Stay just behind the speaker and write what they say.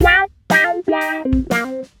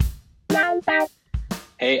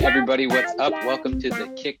Hey everybody, what's up? Welcome to the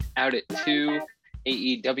Kicked Out at 2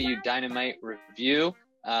 AEW Dynamite review.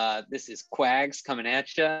 This is Quags coming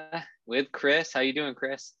at you with Chris. How you doing,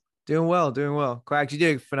 Chris? Doing well, doing well. Quacks, you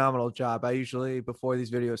did a phenomenal job. I usually, before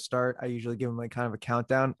these videos start, I usually give them like kind of a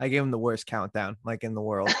countdown. I gave them the worst countdown like in the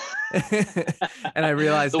world. And I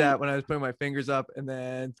realized the that when I was putting my fingers up, and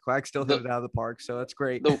then Quack still hit the it out of the park. So that's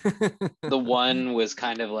great. the the one was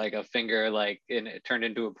kind of like a finger, like, and it turned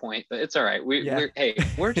into a point, but it's all right. Yeah.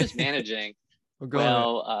 We're just managing. We're going it.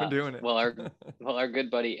 Well, We're doing it. our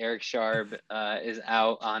good buddy Eric Sharb is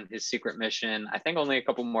out on his secret mission. I think only a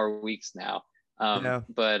couple more weeks now. Yeah.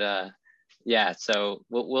 But yeah, so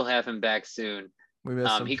we'll have him back soon. We miss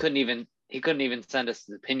him. He couldn't even send us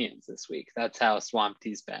his opinions this week. That's how swamped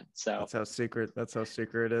he's been. So That's how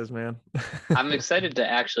secret it is, man. I'm excited to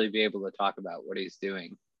actually be able to talk about what he's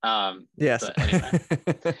doing. Yes. But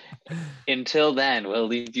anyway, until then, we'll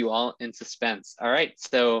leave you all in suspense. All right.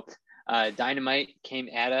 So Dynamite came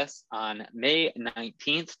at us on May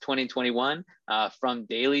 19th, 2021, from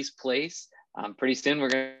Daly's Place. Pretty soon we're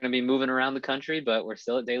going to be moving around the country, but we're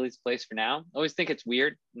still at Daly's Place for now. I always think it's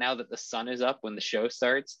weird now that the sun is up when the show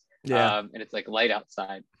starts. Yeah. And it's like light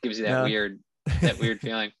outside. Gives you Yeah. that weird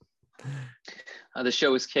feeling. The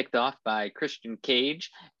show was kicked off by Christian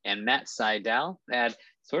Cage and Matt Sydal. They had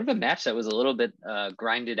sort of a match that was a little bit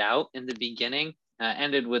grinded out in the beginning.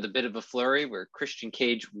 Ended with a bit of a flurry where Christian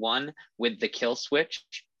Cage won with the kill switch.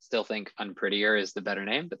 Still think Unprettier is the better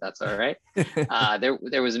name, but that's all right.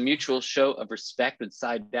 There was a mutual show of respect with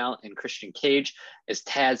Sydal and Christian Cage as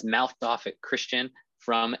Taz mouthed off at Christian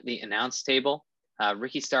from the announce table.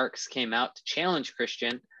 Ricky Starks came out to challenge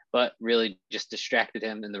Christian, but really just distracted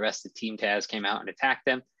him, and the rest of Team Taz came out and attacked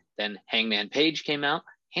him. Then Hangman Page came out,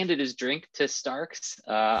 handed his drink to Starks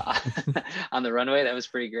on the runway. That was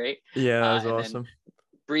pretty great. Yeah, that was awesome.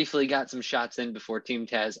 Briefly got some shots in before Team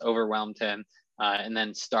Taz overwhelmed him. And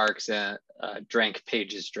then Starks drank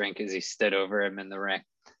Page's drink as he stood over him in the ring.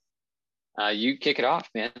 You kick it off,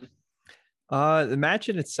 man. The match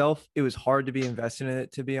in itself, it was hard to be invested in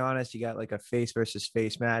it, to be honest. You got like a face versus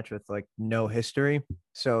face match with like no history.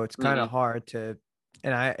 So it's kind of hard to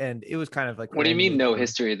and it was kind of like, what do you mean no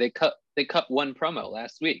history? They cut one promo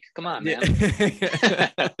last week. Come on, man.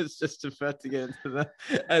 It's just about to get into that,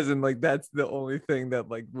 as in like that's the only thing that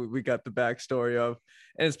like we got the backstory of.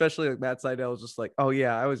 And especially like Matt Sydal was just like, oh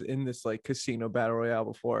yeah, I was in this like casino battle royale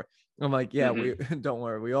before. I'm like, yeah, we don't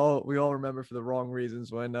worry. We all remember for the wrong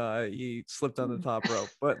reasons when he slipped on the top rope.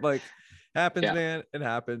 But like happens, man. It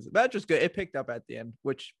happens. The match was good. It picked up at the end,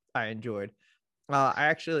 which I enjoyed. I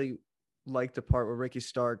actually liked the part where Ricky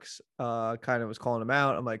Starks kind of was calling him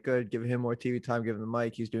out. I'm like, good, give him more TV time, give him the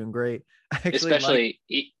mic. He's doing great. Especially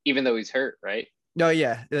even though he's hurt, right? No,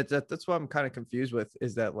 yeah, that's what I'm kind of confused with,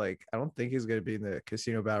 is that like I don't think he's going to be in the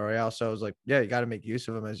casino battle royale. So I was like, yeah, you got to make use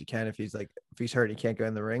of him as you can. If he's hurt, he can't go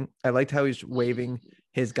in the ring. I liked how he's waving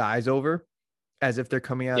his guys over as if they're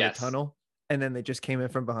coming out of the tunnel, and then they just came in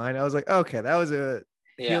from behind. I was like, okay, that was a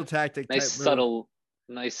heel tactic. Nice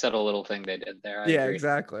subtle little thing they did there. I agree.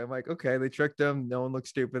 Exactly. I'm like, okay, they tricked him. No one looks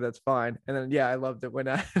stupid. That's fine. And then I loved it when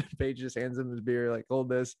Paige just hands him his beer, like, hold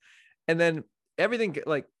this, and then everything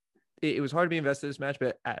like. It was hard to be invested in this match,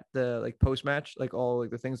 but at the like post match, like all like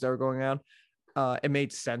the things that were going on, it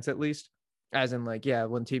made sense, at least, as in like, yeah,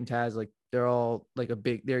 when Team Taz, like they're all like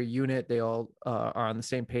they're a unit, they all are on the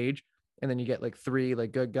same page, and then you get like three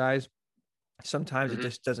like good guys. Sometimes it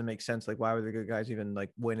just doesn't make sense. Like, why would the good guys even like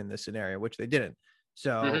win in this scenario, which they didn't.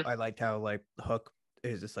 So I liked how like Hook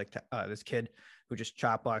is this like this kid who just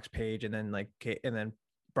chop blocks Page, and then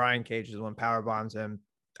Brian Cage is the one power bombs him.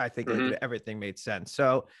 I think everything made sense.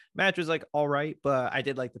 So match was like all right, but I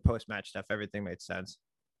did like the post match stuff. Everything made sense.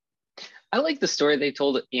 I like the story they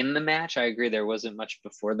told in the match. I agree there wasn't much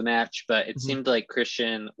before the match, but it seemed like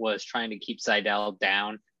Christian was trying to keep Sydal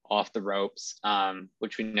down off the ropes,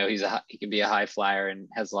 which we know he can be a high flyer and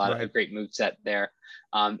has a lot of great moveset there.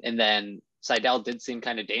 And then Sydal did seem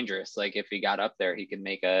kind of dangerous. Like if he got up there, he could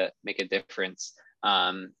make a difference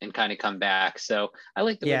and kind of come back. So I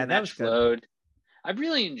like the way the match flowed. I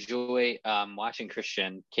really enjoy watching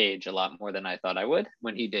Christian Cage a lot more than I thought I would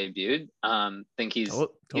when he debuted. Think he's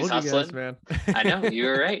hustling, guys, man. I know you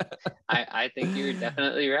were right. I think you're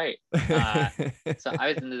definitely right. So I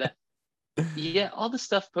was into that. Yeah, all the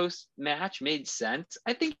stuff post match made sense.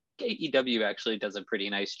 I think AEW actually does a pretty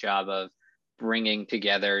nice job of bringing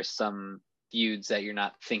together some feuds that you're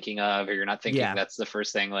not thinking of, or you're not thinking that's the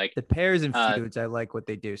first thing. Like the pairs and feuds, I like what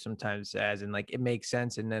they do sometimes, as in like it makes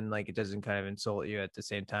sense, and then like it doesn't kind of insult you at the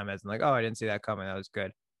same time, as in like, oh, I didn't see that coming, that was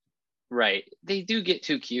good. Right. They do get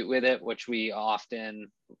too cute with it, which we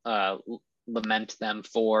often lament them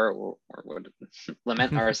for, or would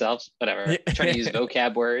lament ourselves, whatever. Yeah. Trying to use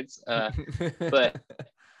vocab words, but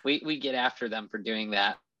we get after them for doing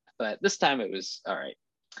that. But this time it was all right.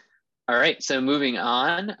 All right, so moving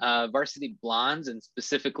on, Varsity Blondes, and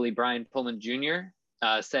specifically Brian Pillman Jr.,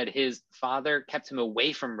 said his father kept him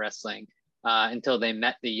away from wrestling until they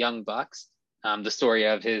met the Young Bucks. The story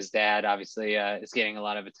of his dad obviously is getting a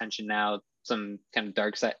lot of attention now. Some kind of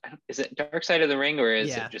dark side. Is it Dark Side of the Ring, or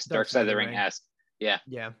is it just Dark Side of the Ring-esque? Yeah.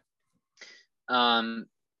 Yeah.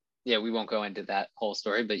 Yeah, we won't go into that whole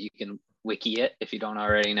story, but you can wiki it if you don't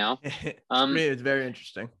already know. It's very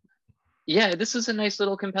interesting. Yeah, this was a nice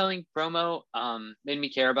little compelling promo. Made me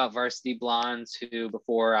care about Varsity Blondes, who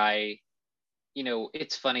before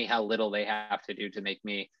it's funny how little they have to do to make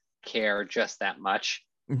me care just that much.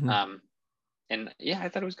 Mm-hmm. And yeah, I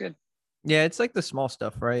thought it was good. Yeah, it's like the small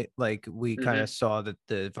stuff, right? Like we kind of saw that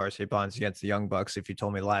the Varsity Blondes against the Young Bucks. If you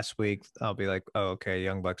told me last week, I'll be like, oh, okay,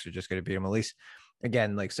 Young Bucks are just going to beat them. At least,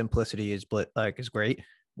 again, like simplicity is great.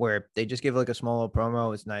 Where they just give like a small little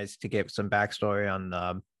promo. It's nice to get some backstory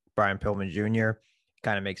on Brian Pillman Jr.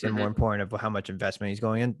 Kind of makes it more important of how much investment he's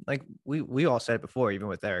going in. Like we all said it before, even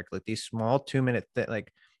with Eric, like these small 2-minute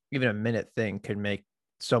like even a minute thing could make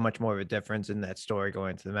so much more of a difference in that story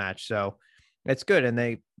going into the match. So it's good.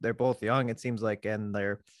 And they're both young, it seems like, and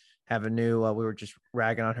they're have a new we were just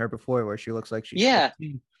ragging on her before where she looks like she's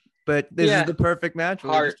 15. But this is the perfect match.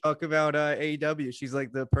 We'll just talk about AEW. She's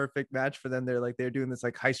like the perfect match for them. They're doing this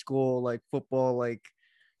like high school like football like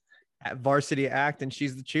varsity act, and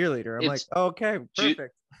she's the cheerleader. I'm like, oh, okay,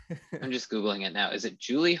 perfect. I'm just Googling it now. Is it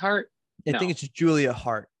Julie Hart? I think it's Julia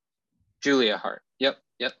Hart. Julia Hart. Yep,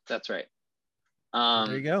 that's right.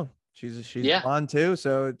 There you go. She's blonde too,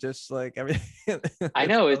 so just like everything. I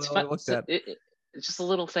know it's fun. It's just a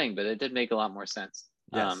little thing, but it did make a lot more sense.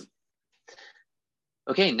 Yes.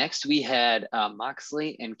 Okay, next we had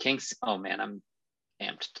Moxley and Kingston. Oh man, I'm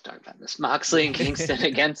amped to talk about this. Moxley and Kingston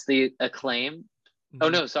against the Acclaim. Oh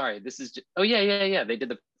no, sorry. This is yeah. They did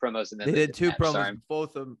the promos and then they did two promos, sorry.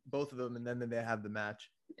 both of them, and then they have the match.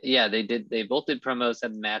 Yeah, they did. They both did promos,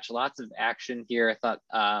 had the match. Lots of action here. I thought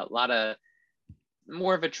a lot of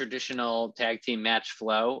more of a traditional tag team match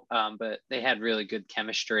flow, but they had really good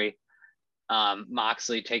chemistry.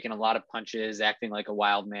 Moxley taking a lot of punches, acting like a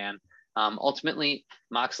wild man. Ultimately,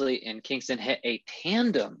 Moxley and Kingston hit a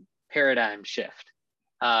tandem paradigm shift,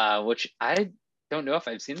 which I don't know if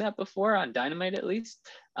I've seen that before on Dynamite at least.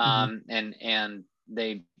 And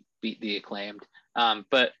they beat the Acclaimed.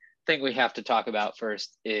 But I think we have to talk about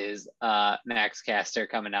first is Max Caster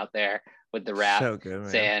coming out there with the rap, so good,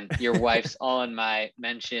 saying your wife's all in my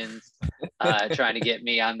mentions, trying to get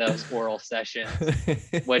me on those oral sessions,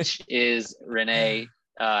 which is Renee,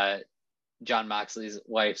 John Moxley's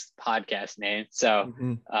wife's podcast name. So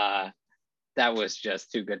that was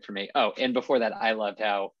just too good for me. Oh, and before that, I loved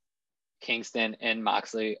how Kingston and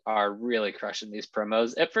Moxley are really crushing these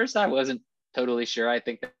promos. At first, I wasn't totally sure. I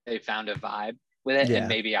think that they found a vibe with it, and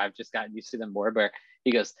maybe I've just gotten used to them more. But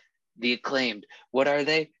he goes, "The Acclaimed, what are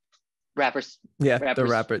they? Rappers." Yeah, the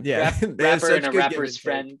rapper. Yeah, rapper and a rapper's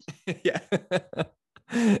friend. Yeah,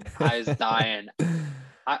 I was dying.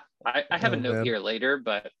 I have a note here later,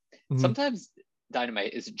 but sometimes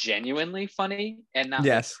Dynamite is genuinely funny and not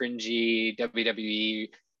like cringy WWE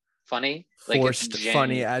funny, forced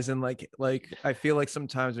funny, as in like I feel like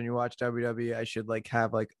sometimes when you watch WWE, I should like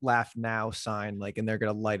have like laugh now sign like, and they're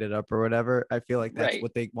gonna light it up or whatever. I feel like that's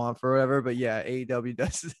what they want for whatever. But yeah, AEW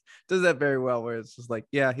does that very well, where it's just like,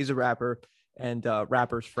 yeah, he's a rapper and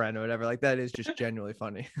rapper's friend or whatever. Like that is just genuinely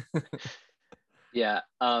funny. Yeah.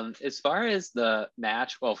 As far as the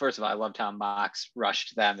match, well, first of all, I loved how Mox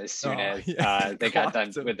rushed them as soon as they got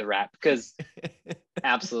done with the rap, because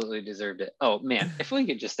absolutely deserved it. Oh man, if we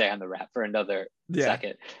could just stay on the rap for another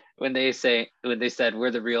second. When they said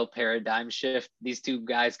we're the real paradigm shift, these two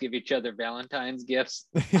guys give each other Valentine's gifts.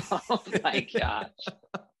 Oh my gosh.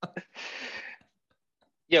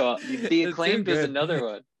 Yo, the Acclaimed was another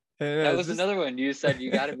one. That was another one you said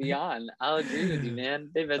you got to be on. I'll agree with you,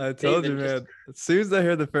 man. I told you, man. As soon as I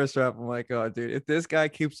heard the first rap, I'm like, oh, dude, if this guy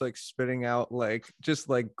keeps like spitting out like just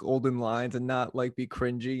like golden lines and not like be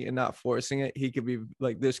cringy and not forcing it, he could be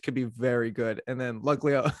like, this could be very good. And then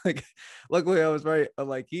luckily I was right.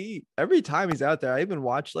 Like every time he's out there, I even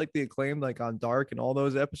watched like the Acclaim like on Dark and all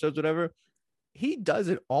those episodes, whatever. He does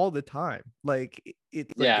it all the time. Like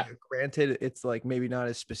it's like, granted, it's like maybe not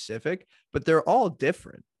as specific, but they're all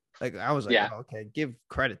different. Like I was like, oh, okay, give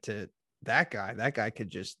credit to that guy. That guy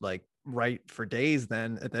could just like right for days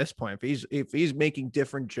then at this point. If he's making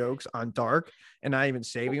different jokes on Dark and not even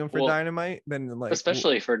saving them for Well, Dynamite, then like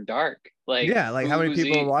especially for Dark, like yeah, like how many who's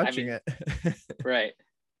people are he? I watching mean, it? right?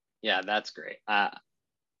 Yeah, that's great.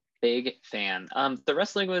 Big fan. The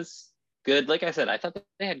wrestling was good. Like I said, I thought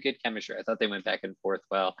they had good chemistry. I thought they went back and forth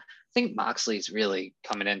well. I think Moxley's really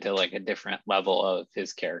coming into like a different level of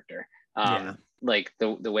his character. Yeah. Like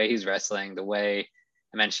the way he's wrestling, the way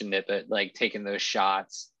I mentioned it, but like taking those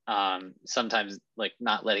shots. Sometimes like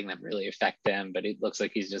not letting them really affect him, but it looks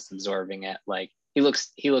like he's just absorbing it. Like he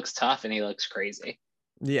looks tough and he looks crazy.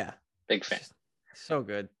 Yeah. Big fan. So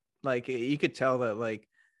good. Like you could tell that like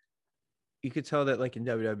in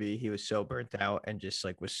WWE he was so burnt out and just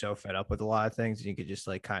like was so fed up with a lot of things, and you could just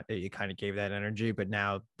like you kind of gave that energy. But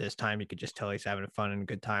now this time you could just tell he's having fun and a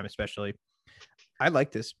good time. Especially, I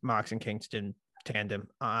like this Mox and Kingston tandem.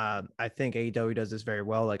 I think AEW does this very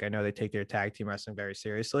well. Like I know they take their tag team wrestling very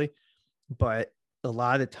seriously, but a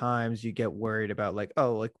lot of the times you get worried about like,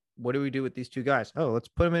 oh, like what do we do with these two guys? Oh, let's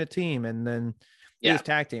put them in a team and then do this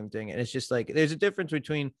tag team thing. And it's just like there's a difference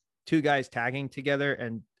between two guys tagging together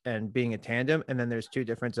and being a tandem, and then there's two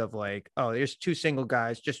difference of like, oh, there's two single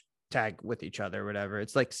guys just tag with each other or whatever.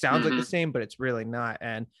 It's like sounds like the same, but it's really not.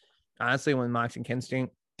 And honestly, when Mox and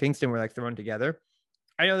Kingston were like thrown together,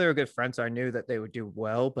 I know they were good friends, so I knew that they would do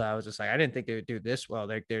well, but I was just like, I didn't think they would do this well.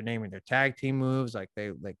 They're naming their tag team moves like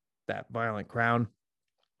they like that Violent Crown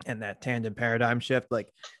and that tandem paradigm shift.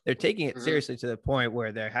 Like they're taking it seriously to the point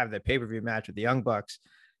where they have the pay-per-view match with the Young Bucks.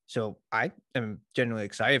 So I am genuinely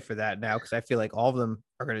excited for that now because I feel like all of them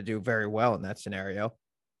are going to do very well in that scenario.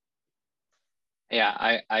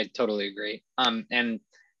 Yeah, I totally agree. And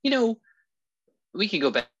you know, we can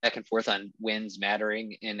go back and forth on wins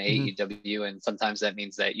mattering in AEW, and sometimes that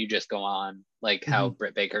means that you just go on like how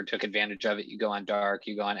Britt Baker took advantage of it. You go on Dark,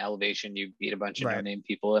 you go on Elevation, you beat a bunch of no-name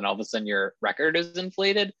people, and all of a sudden your record is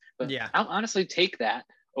inflated. But yeah, I'll honestly take that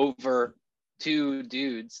over two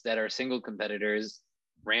dudes that are single competitors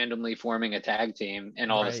randomly forming a tag team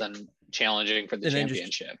and all of a sudden challenging for the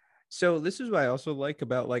championship. So this is what I also like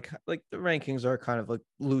about like the rankings are kind of like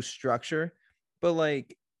loose structure, but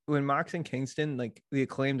like when Mox and Kingston, like the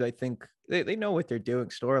Acclaimed, I think they know what they're doing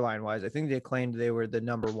storyline wise. I think the Acclaimed they were the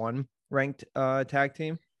number one ranked tag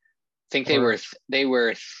team. I think they were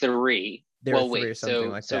three. They were three or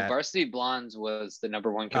something like that. So Varsity Blondes was the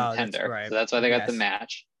number one contender. That's so that's why they got the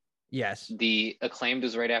match. Yes. The Acclaimed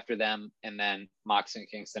was right after them, and then Mox and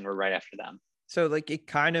Kingston were right after them. So like it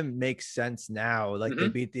kind of makes sense now. Like they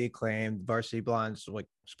beat the Acclaimed. Varsity Blondes, like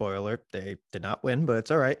spoiler, they did not win, but it's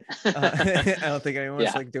all right. I don't think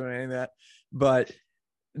anyone's like doing any of that. But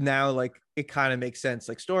now like it kind of makes sense,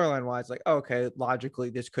 like storyline wise, like okay, logically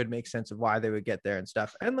this could make sense of why they would get there and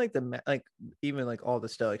stuff. And like even like all the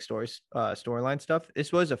stuff like storyline stuff.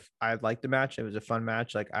 I liked the match. It was a fun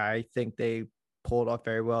match. Like I think they pulled off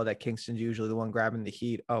very well. That Kingston's usually the one grabbing the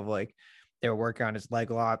heat of like they were working on his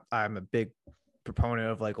leg a lot. I'm a big proponent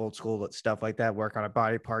of like old school stuff like that, work on a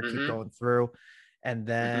body part, keep going through, and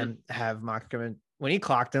then have Mox come in when he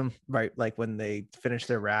clocked him, right? Like when they finished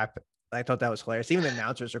their rap, I thought that was hilarious. Even the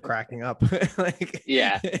announcers are cracking up. Like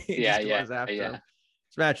yeah. This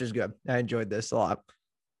match is good. I enjoyed this a lot.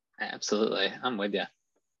 Absolutely. I'm with you.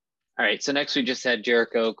 All right. So next we just had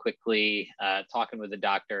Jericho quickly talking with the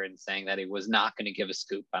doctor and saying that he was not going to give a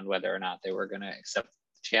scoop on whether or not they were going to accept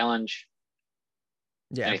the challenge.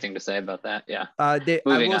 Yeah. Anything to say about that? Yeah. I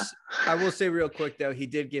will say real quick though, he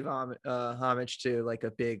did give homage to like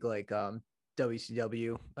a big like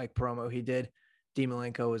WCW like promo he did. Dean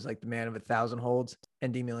Malenko was like the man of 1,000 holds,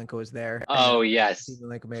 and Dean Malenko was there. Oh yes. Dean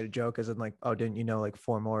Malenko made a joke as in like, oh, didn't you know like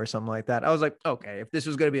 4 more or something like that? I was like, okay, if this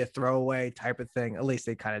was gonna be a throwaway type of thing, at least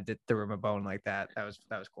they kind of did threw him a bone like that. That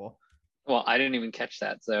was cool. Well, I didn't even catch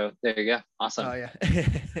that, so there you go. Awesome. Oh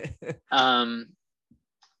yeah.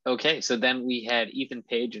 Okay, so then we had Ethan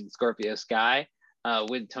Page and Scorpio Sky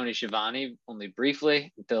with Tony Schiavone only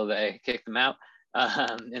briefly until they kicked him out,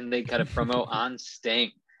 and they cut a promo on Sting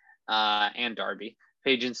and Darby.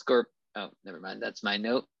 Page and Scorp. Oh, never mind. That's my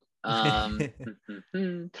note. So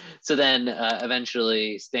then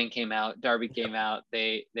eventually Sting came out. Darby came out.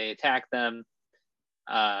 They attacked them.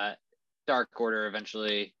 Dark Order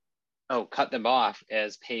eventually cut them off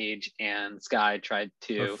as Page and Sky tried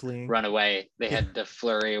to run away. They had to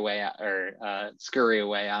scurry away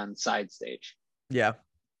on side stage. Yeah.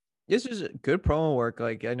 This was good promo work.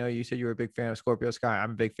 Like I know you said you were a big fan of Scorpio Sky.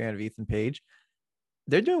 I'm a big fan of Ethan Page.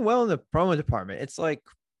 They're doing well in the promo department. It's like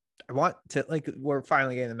I want to like we're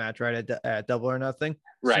finally getting the match right at Double or Nothing.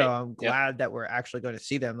 Right. So I'm glad that we're actually going to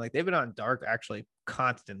see them. Like they've been on Dark actually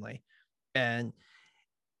constantly. And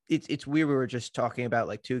it's weird. We were just talking about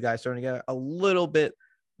like two guys thrown together a little bit,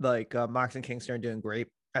 like Mox and Kingston are doing great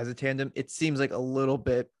as a tandem. It seems like a little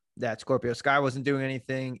bit that Scorpio Sky wasn't doing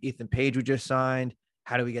anything. Ethan Page we just signed.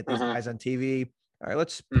 How do we get these guys on TV? All right,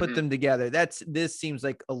 let's put them together. This seems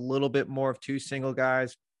like a little bit more of two single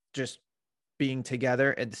guys just being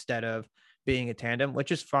together instead of being a tandem,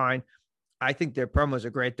 which is fine. I think their promos are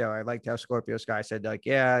great though. I liked how Scorpio Sky said like,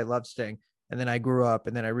 yeah, I love Sting. And then I grew up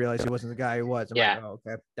and then I realized he wasn't the guy he was. I'm like, oh,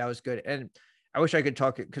 okay, that was good. And I wish I could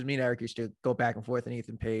talk because me and Eric used to go back and forth on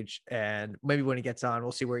Ethan Page. And maybe when he gets on,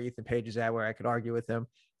 we'll see where Ethan Page is at, where I could argue with him.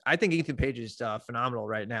 I think Ethan Page is phenomenal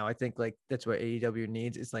right now. I think like that's what AEW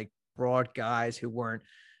needs is like broad guys who weren't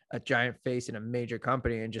a giant face in a major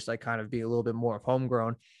company and just like kind of be a little bit more of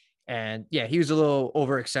homegrown. And yeah, he was a little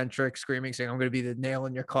over eccentric, screaming, saying, I'm going to be the nail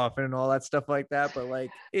in your coffin and all that stuff like that. But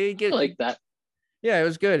like, like that. Yeah, it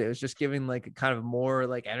was good. It was just giving like kind of more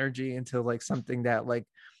like energy into like something that like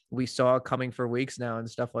we saw coming for weeks now and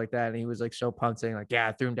stuff like that. And he was like so pumped saying like, yeah,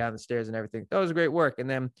 I threw him down the stairs and everything. That was great work. And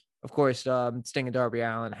then of course, Sting and Darby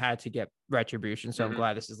Allin had to get retribution. So I'm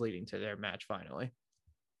glad this is leading to their match finally.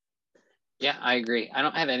 Yeah, I agree. I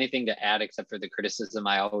don't have anything to add except for the criticism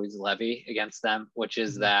I always levy against them, which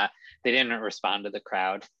is that they didn't respond to the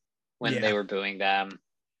crowd when they were booing them.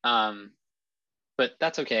 But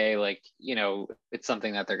that's okay. Like, you know, it's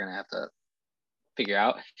something that they're going to have to figure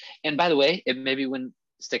out. And by the way, it maybe wouldn't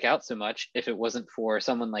stick out so much if it wasn't for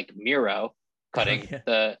someone like Miro cutting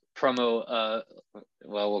the promo.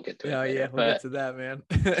 Well, we'll get to it later, yeah, we'll get to that, man.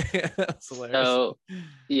 That's hilarious. So,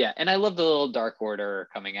 yeah, and I love the little Dark Order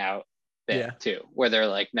coming out bit too, where they're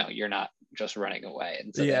like, no, you're not just running away.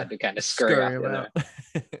 And so they had to kind of scurry off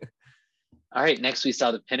the All right, next we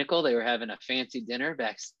saw the Pinnacle. They were having a fancy dinner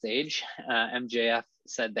backstage. MJF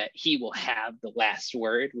said that he will have the last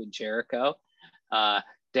word with Jericho.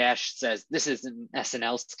 Dash says, this isn't an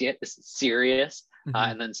SNL skit, this is serious.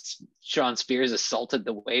 And then Sean Spears assaulted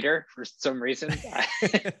the waiter for some reason.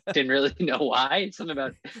 I didn't really know why. Something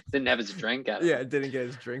about didn't have his drink. Didn't get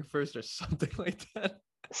his drink first or something like that.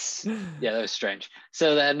 Yeah, that was strange.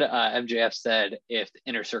 So then MJF said, if the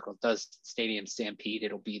Inner Circle does Stadium Stampede,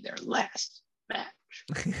 it'll be their last match.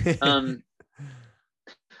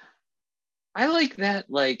 I like that,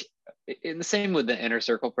 like, in the same with the Inner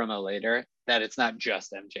Circle promo later, that it's not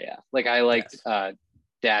just MJF. Like, I liked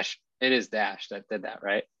Dash. It is Dash that did that,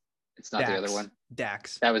 right? It's not Dax. The other one.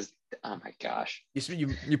 Dax. That was, oh my gosh.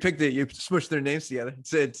 You picked it, you smushed their names together.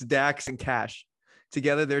 It's Dax and Cash.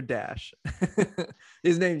 Together they're Dash.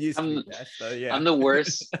 His name used to be Dash, so yeah. I'm the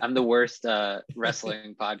worst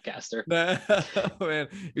wrestling podcaster. Oh, man,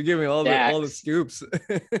 you're giving me all the scoops.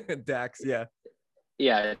 Dax, yeah.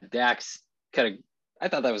 Yeah, Dax I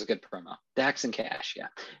thought that was a good promo. Dax and Cash,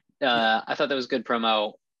 I thought that was a good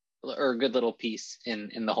promo or a good little piece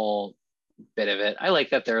in the whole bit of it. I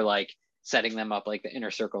like that they're like setting them up like the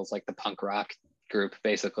Inner Circle's like the punk rock group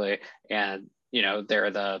basically, and you know,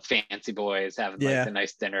 they're the fancy boys having like the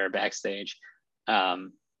nice dinner backstage.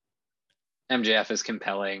 MJF is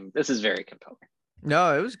compelling. This is very compelling.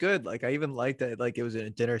 No, it was good. Like, I even liked that, like, it was in a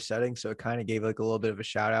dinner setting. So it kind of gave like a little bit of a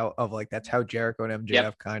shout out of like, that's how Jericho and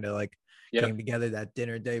MJF kind of like came together, that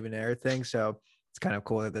dinner Dave and Air thing. So it's kind of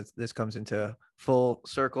cool that this comes into full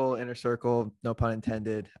circle, Inner Circle, no pun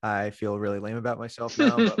intended. I feel really lame about myself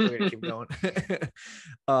now, but we're going to keep going.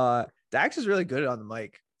 Dax is really good on the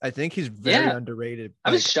mic. I think he's very underrated. I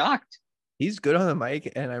was shocked. He's good on the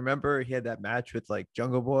mic. And I remember he had that match with like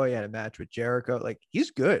Jungle Boy, he had a match with Jericho. Like, he's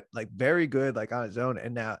good, like very good, like on his own.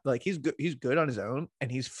 And now like he's good on his own,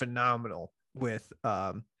 and he's phenomenal with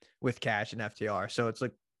Cash and FTR. So it's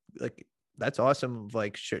like that's awesome.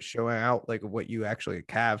 Like showing out like what you actually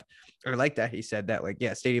have. I like that he said that, like,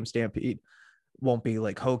 Stadium Stampede won't be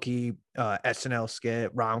like hokey SNL skit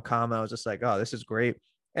rom-com. I was just like, oh, this is great.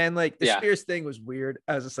 And like the Spears thing was weird.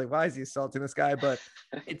 I was just like, why is he assaulting this guy? But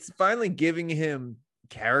it's finally giving him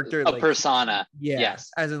character, a persona. Yes.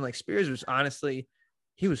 As in, like, Spears was honestly,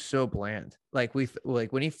 he was so bland. Like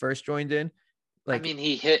when he first joined in, like, I mean,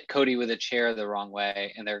 he hit Cody with a chair the wrong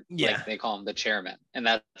way, and they're like, they call him the chairman, and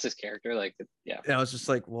that's his character. Like, And I was just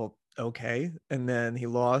like, well, okay. And then he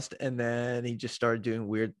lost, and then he just started doing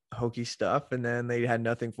weird hokey stuff, and then they had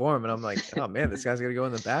nothing for him. And I'm like, oh man, this guy's gonna go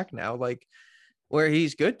in the back now. Like, where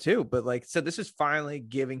he's good too, but like, so this is finally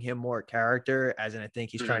giving him more character, as in I think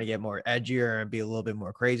he's trying to get more edgier and be a little bit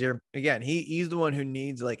more crazier. Again, he's the one who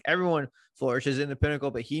needs, like, everyone flourishes in the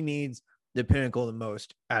Pinnacle, but he needs the Pinnacle the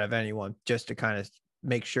most out of anyone, just to kind of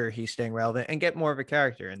make sure he's staying relevant and get more of a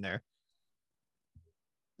character in there.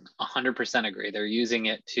 100% agree. They're using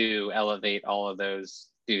it to elevate all of those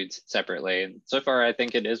dudes separately, and so far I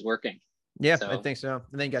think it is working. Yeah, I So think so.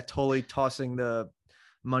 And then you got Tully tossing the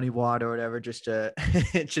money wad or whatever just to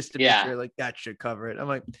just to make yeah, sure like that should cover it. I'm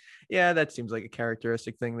like, yeah, that seems like a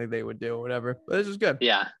characteristic thing that they would do or whatever. But this is good.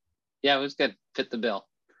 yeah, yeah. It was good. Fit the bill.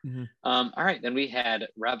 Mm-hmm. All right, then we had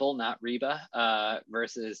Rebel, not Reba,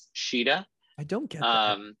 versus Sheeta. I don't get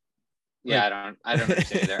that. Yeah, Like, I don't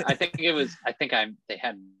understand either. I think it was. I think they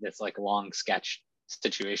had this like long sketch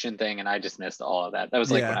situation thing, and I just missed all of that. That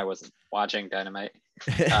was like when yeah. I wasn't watching Dynamite.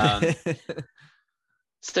 Um,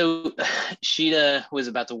 so Sheeta was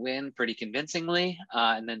about to win pretty convincingly,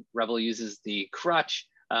 and then Rebel uses the crutch,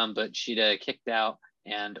 but Sheeta kicked out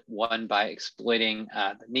and won by exploiting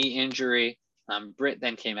the knee injury. Britt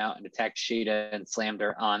then came out and attacked Sheeta and slammed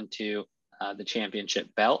her onto the championship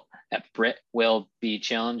belt that Britt will be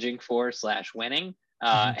challenging for / winning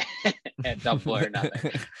at Double or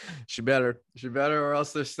Nothing. She better, or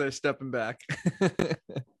else they're stepping back.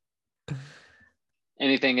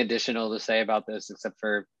 Anything additional to say about this except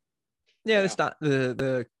for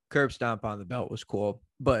the curb stomp on the belt was cool,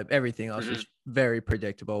 but everything else was very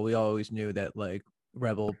predictable. We always knew that like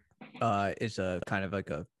Rebel is a kind of like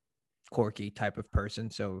a quirky type of person,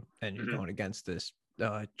 so and you're going against this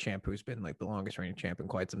champ who's been like the longest reigning champ in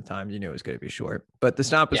quite some time. You knew it was going to be short, but the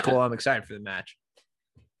stomp was cool. I'm excited for the match.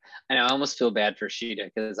 I know, I almost feel bad for Sheeta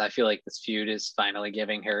because I feel like this feud is finally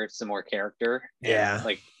giving her some more character and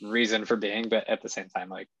like reason for being, but at the same time,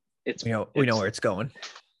 like we know where it's going.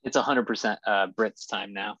 It's 100% Brit's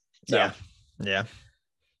time now. So. Yeah.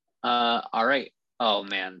 All right. Oh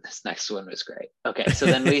man, this next one was great. Okay, so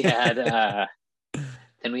then we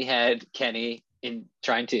had Kenny in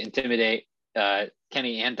trying to intimidate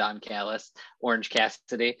Kenny and Don Callis, Orange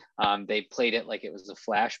Cassidy. They played it like it was a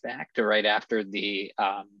flashback to right after the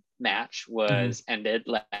match was ended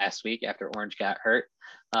last week after Orange got hurt.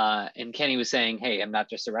 And Kenny was saying, hey, I'm not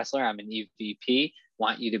just a wrestler, I'm an EVP.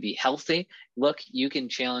 Want you to be healthy. Look, you can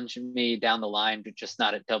challenge me down the line, but just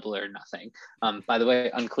not at Double or Nothing. By the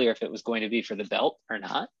way, unclear if it was going to be for the belt or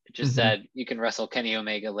not. It just said you can wrestle Kenny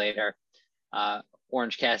Omega later.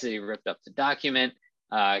 Orange Cassidy ripped up the document.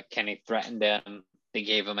 Kenny threatened him. They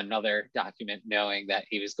gave him another document knowing that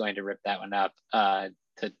he was going to rip that one up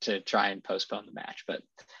to try and postpone the match. But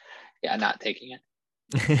yeah, not taking it.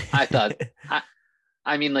 I thought,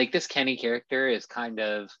 I mean, like this Kenny character is kind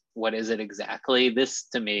of, what is it exactly? This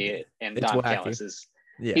to me, and it's Don wacky. Callis is,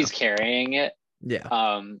 he's carrying it. Yeah.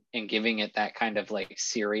 And giving it that kind of like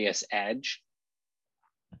serious edge.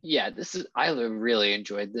 Yeah, I really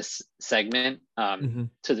enjoyed this segment to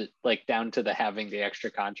the like down to the having the extra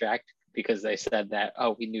contract because they said that,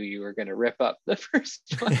 oh, we knew you were going to rip up the first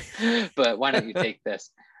one, but why don't you take this?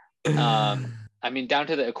 I mean, down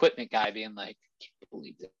to the equipment guy being like, I can't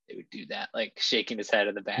believe that they would do that, like shaking his head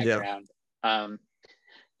in the background.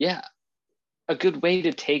 Yeah, a good way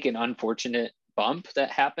to take an unfortunate bump that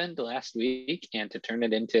happened last week and to turn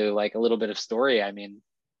it into like a little bit of story. I mean,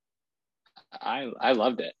 I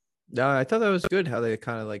loved it. No, I thought that was good how they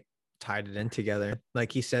kind of like tied it in together.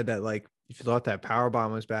 Like he said that like if you thought that power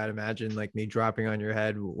bomb was bad, imagine like me dropping on your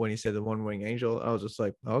head when he said the one wing angel. I was just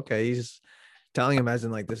like, okay, he's telling him as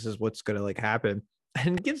in like this is what's gonna like happen,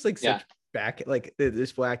 and it gives like such back like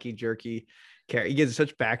this wacky jerky character. He gives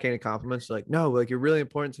such backhanded compliments like, no, like you're really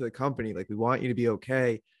important to the company. Like we want you to be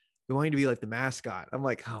okay. We want you to be like the mascot. I'm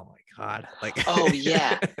like, oh my god, like oh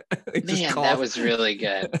yeah, man, that was really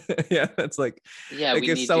good. Yeah, that's like like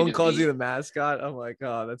if someone calls you the mascot, I'm like,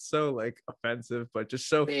 oh, that's so like offensive, but just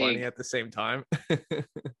so funny at the same time.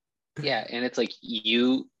 Yeah, and it's like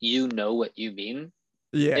you know what you mean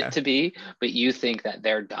it to be, but you think that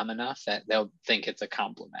they're dumb enough that they'll think it's a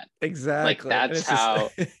compliment. Exactly. Like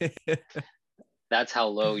that's how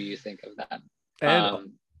low you think of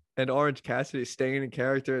them. And Orange Cassidy staying in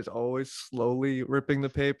character is always slowly ripping the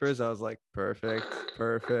papers. I was like,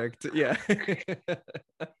 perfect. Yeah.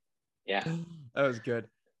 Yeah. That was good.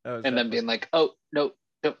 And then being like, oh, no,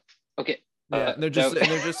 okay. Yeah, and they're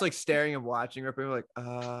just like staring and watching, ripping like,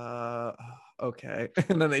 okay.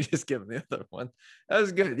 And then they just give him the other one. That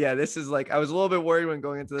was good. Yeah, this is like, I was a little bit worried when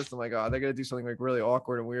going into this. I'm like, oh, they're gonna do something like really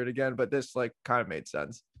awkward and weird again, but this like kind of made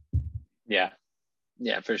sense. Yeah,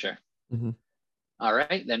 for sure. All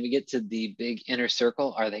right, then we get to the big inner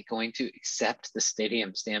circle. Are they going to accept the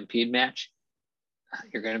Stadium Stampede match?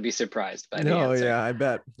 You're going to be surprised by the answer. Yeah, I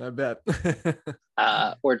bet.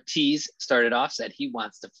 Ortiz started off, said he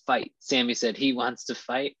wants to fight. Sammy said he wants to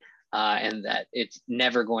fight, and that it's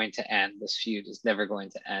never going to end. This feud is never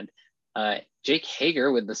going to end. Jake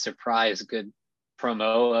Hager with the surprise good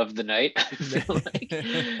promo of the night, I feel like,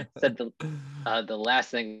 said the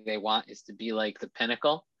last thing they want is to be like the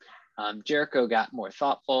Pinnacle. Jericho got more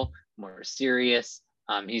thoughtful, more serious.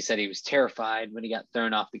 He said he was terrified when he got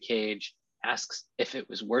thrown off the cage, asks if it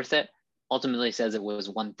was worth it. Ultimately says it was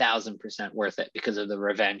 1000% worth it because of the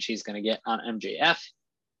revenge he's going to get on MJF.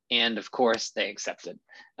 And of course, they accepted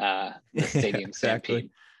the Stadium Stampede.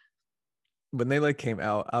 When they like came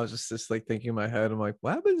out, I was just like thinking in my head, I'm like,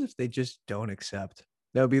 what happens if they just don't accept?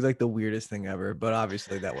 That would be like the weirdest thing ever. But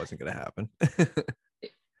obviously, that wasn't going to happen.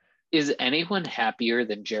 Is anyone happier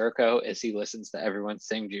than Jericho as he listens to everyone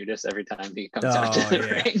sing Judas every time he comes out to the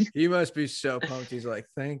ring? He must be so pumped. He's like,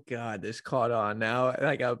 thank God this caught on. Now,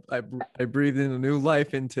 like I breathed in a new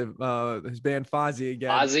life into his band Fozzy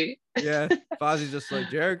again. Fozzy? Yeah. Fozzy's just like,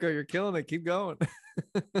 Jericho, you're killing it. Keep going.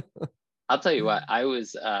 I'll tell you what, I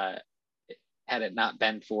was, had it not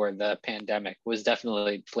been for the pandemic, was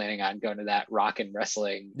definitely planning on going to that rock and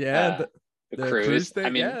wrestling the cruise thing. I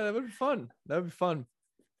mean, yeah, that would be fun. That would be fun.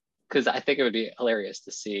 Because I think it would be hilarious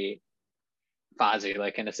to see Fozzy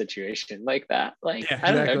like in a situation like that. Like, yeah,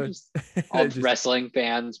 I don't know, just all wrestling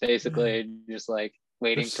fans basically just like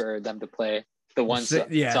waiting for them to play the one song.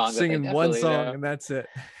 Singing one song and that's it.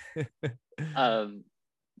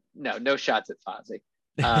 No shots at Fozzy.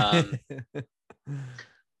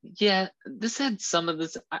 Yeah, this had some of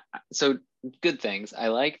this. So good things. I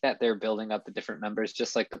like that they're building up the different members,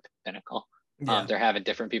 just like the Pinnacle. Yeah. They're having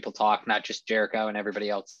different people talk, not just Jericho, and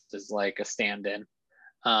everybody else is like a stand-in.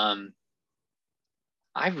 I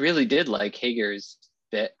really did like Hager's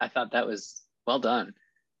bit. I thought that was well done.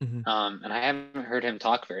 Mm-hmm. And I haven't heard him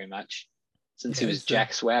talk very much since he was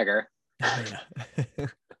Jack Swagger.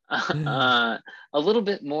 A little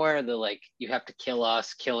bit more the like, you have to kill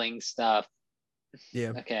us, killing stuff.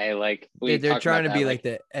 Yeah. Okay. Like they're trying to be like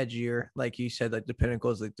the edgier, like you said, like the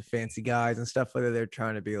Pinnacles, like the fancy guys and stuff. Whether they're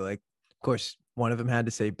trying to be like, of course, one of them had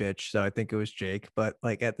to say bitch, so I think it was Jake. But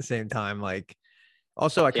like at the same time, like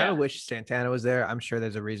also I kind of wish Santana was there. I'm sure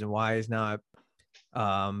there's a reason why he's not.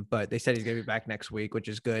 But they said he's gonna be back next week, which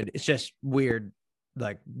is good. It's just weird,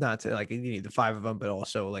 like not to like you need the 5 of them, but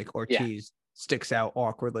also like Ortiz sticks out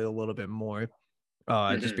awkwardly a little bit more,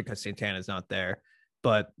 just because Santana's not there.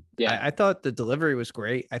 But I thought the delivery was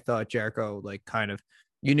great. I thought Jericho like kind of,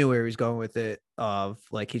 you knew where he was going with it, of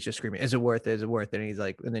like he's just screaming, is it worth it? Is it worth it? And he's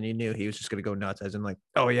like, and then you knew he was just gonna go nuts, as in like,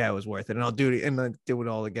 oh yeah, it was worth it, and I'll do it and then do it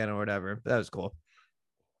all again or whatever. That was cool.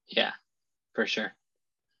 Yeah, for sure.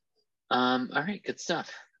 All right, good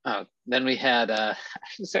stuff. Oh, then we had I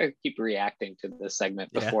sorry, keep reacting to this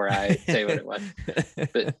segment before I say what it was.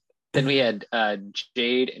 But then we had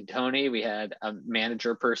Jade and Tony. We had a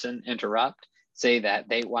manager person interrupt, say that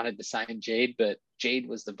they wanted to sign Jade, but Jade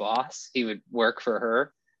was the boss. He would work for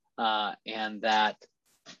her. And that,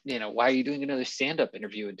 why are you doing another stand-up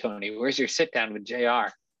interview with Tony? Where's your sit down with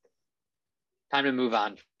JR? Time to move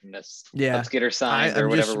on from this. Yeah. Let's get her signed or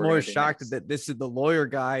whatever. I'm just more shocked that this is the lawyer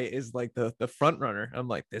guy is like the front runner. I'm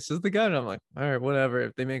like, this is the guy. And I'm like, all right, whatever.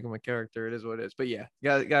 If they make him a character, it is what it is. But yeah,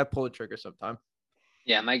 you gotta pull the trigger sometime.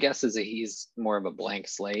 Yeah, my guess is that he's more of a blank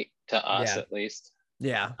slate to us, at least.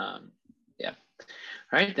 Yeah. Yeah.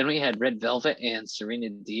 All right, then we had Red Velvet and Serena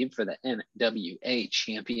Deeb for the NWA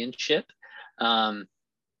Championship. They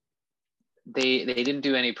didn't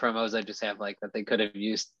do any promos. I just have like that they could have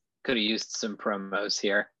used some promos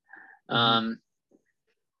here.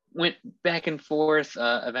 Went back and forth.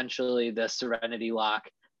 Eventually, the Serenity Lock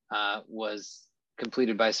was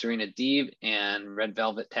completed by Serena Deeb, and Red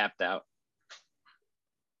Velvet tapped out.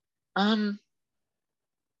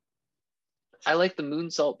 I like the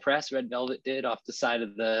moonsault press Red Velvet did off the side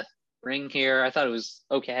of the ring here. I thought it was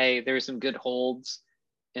okay. There were some good holds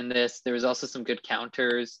in this. There was also some good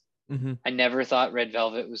counters. I never thought Red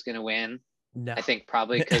Velvet was going to win. No. I think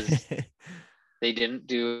probably because they didn't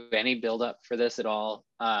do any build up for this at all,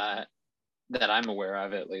 that I'm aware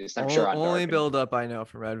of, at least. I'm sure. Only build up I know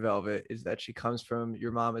from Red Velvet is that she comes from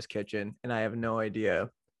your mama's kitchen, and I have no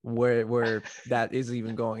idea where that is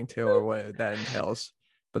even going to or what that entails.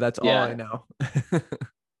 But that's all I know.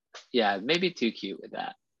 Yeah, maybe too cute with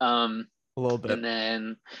that. A little bit. And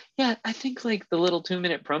then, I think like the little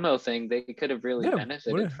 2-minute promo thing, they could have really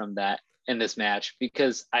benefited from that in this match,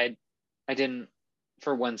 because I didn't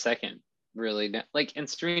for 1 second really like, and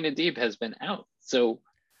Serena Deeb has been out. So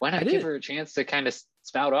why not give her a chance to kind of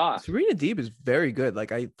spout off? Serena Deeb is very good.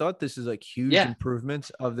 Like I thought this is like huge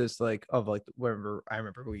improvements of this, like wherever I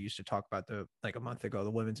remember we used to talk about a month ago, the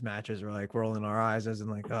women's matches were like rolling our eyes as in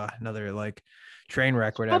like another like train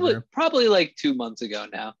wreck or whatever. Probably like 2 months ago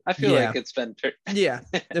now. I feel like it's been give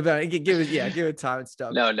it time and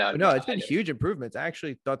stuff. No, it's been huge improvements. I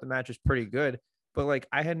actually thought the match was pretty good. But like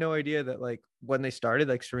I had no idea that like when they started,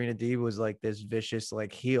 like Serena Deeb was like this vicious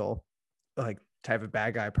like heel, like type of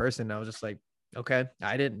bad guy person. I was just like, Okay.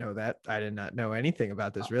 I didn't know that. I did not know anything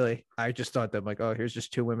about this really. I just thought that like, oh, here's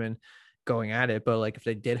just two women going at it. But like if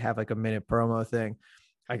they did have like a minute promo thing,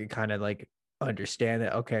 I could kind of like understand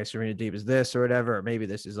that. Okay, Serena Deeb is this or whatever, or maybe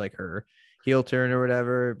this is like her heel turn or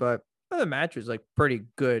whatever. But the match was like pretty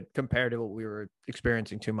good compared to what we were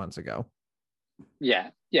experiencing 2 months ago. Yeah,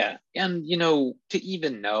 yeah. And to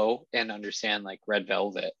even know and understand like Red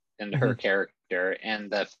Velvet and her character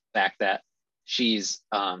and the fact that she's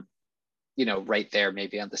right there,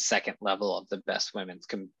 maybe on the second level of the best women's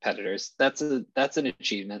competitors. That's an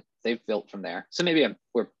achievement they've built from there. So maybe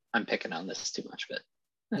I'm picking on this too much, but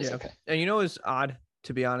that's okay. And it's odd,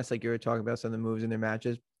 to be honest, like you were talking about some of the moves in their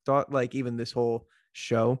matches. Thought like even this whole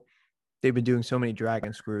show, they've been doing so many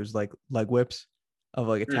dragon screws, like leg whips of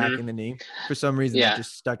like attacking the knee. For some reason, that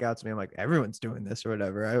just stuck out to me. I'm like, everyone's doing this or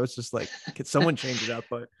whatever. I was just like, could someone change it up?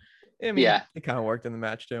 But I mean, it kind of worked in the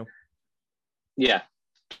match too. Yeah,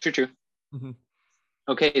 true.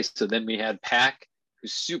 Okay, so then we had Pac,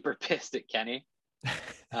 who's super pissed at Kenny.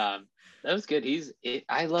 That was good.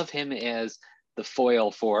 I love him as the foil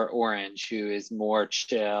for Orange, who is more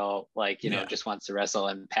chill, like just wants to wrestle,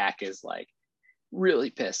 and Pac is like really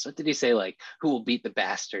pissed. What did he say? Like, who will beat the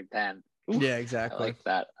bastard then? Oof, yeah, exactly.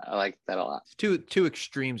 I like that a lot. Two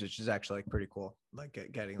extremes, which is actually like pretty cool. Like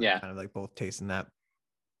getting kind of like both tasting that.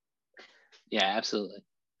 Yeah, absolutely.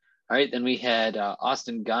 All right, then we had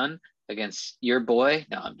Austin Gunn against your boy.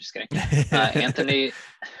 No, I'm just kidding. Anthony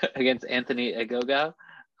against Anthony Ogogo.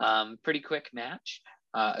 Pretty quick match.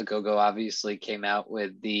 Ogogo obviously came out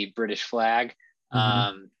with the British flag.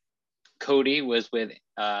 Cody was with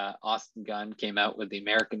Austin Gunn, came out with the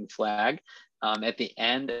American flag. At the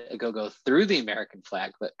end, Ogogo threw the American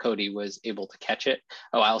flag, but Cody was able to catch it.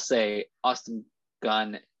 Oh, I'll say Austin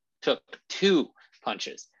Gunn took 2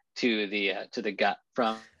 punches to the gut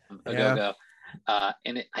from Ogogo.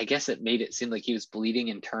 And I guess it made it seem like he was bleeding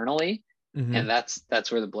internally, and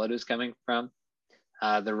that's where the blood was coming from.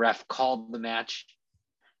 The ref called the match.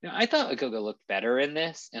 I thought Ogogo looked better in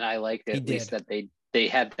this, and I liked at least that they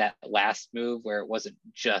had that last move where it wasn't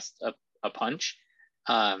just a punch.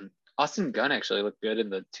 Austin Gunn actually looked good in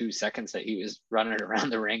the 2 seconds that he was running around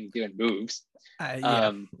the ring doing moves.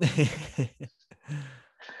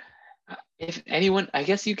 If anyone, I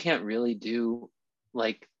guess you can't really do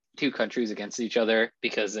like 2 countries against each other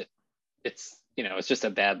because it's it's just a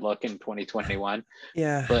bad look in 2021.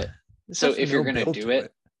 Yeah. But so if you're going to do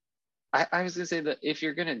it, I was going to say that if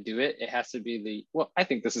you're going to do it, it has to be I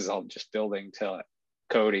think this is all just building to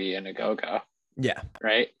Cody and Ogogo. Yeah.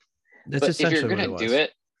 Right. But if you're going to do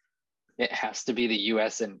it, it has to be the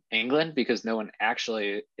US and England because no one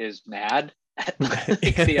actually is mad at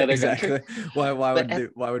the other country. Why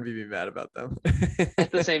would we be mad about them?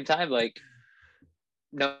 At the same time, like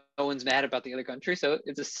no one's mad about the other country, so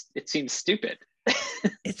it seems stupid.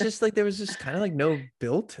 It's just like there was just kind of like no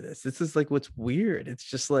build to this. This is like what's weird. It's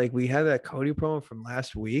just like we had that Cody promo from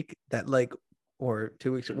last week that like or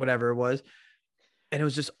 2 weeks, whatever it was. And it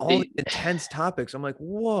was just all intense topics. I'm like,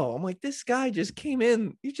 whoa. I'm like, this guy just came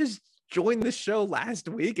in. He just joined the show last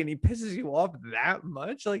week and he pisses you off that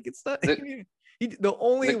much. Like it's not the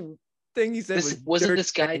only thing he said wasn't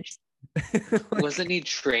this guy wasn't he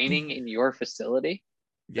training in your facility?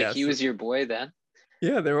 Yes. Like he was your boy then?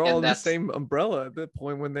 Yeah, they were all in the same umbrella at the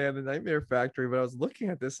point when they had the Nightmare Factory. But I was looking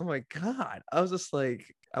at this, I'm like, God, I was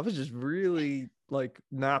just really like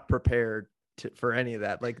not prepared for any of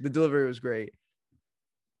that. Like the delivery was great.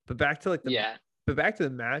 But back to like the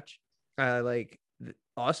match, like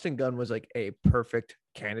Austin Gunn was like a perfect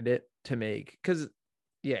candidate to make because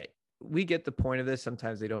we get the point of this.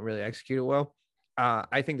 Sometimes they don't really execute it well.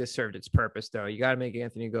 I think this served its purpose though. You got to make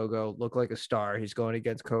Anthony Ogogo look like a star. He's going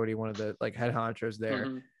against Cody, one of the like head honchos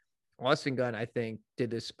there. Austin Gunn, I think,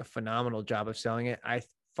 did a phenomenal job of selling it. I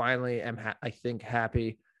finally am,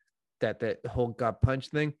 happy that the whole gut punch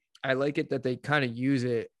thing. I like it that they kind of use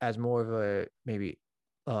it as more of a maybe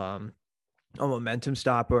a momentum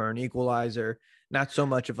stopper or an equalizer, not so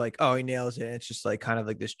much of like, oh, he nails it. It's just like kind of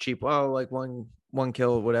like this cheap, like one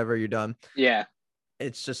kill, whatever, you're done. Yeah.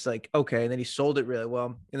 It's just like, okay. And then he sold it really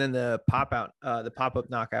well. And then the pop-up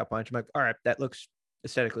knockout punch, I'm like, all right, that looks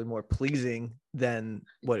aesthetically more pleasing than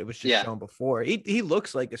what it was just shown before. He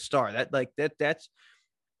looks like a star. That's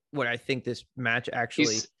what I think this match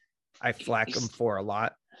actually, I flack him for a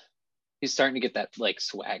lot. He's starting to get that like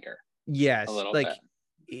swagger. Yes. A little bit.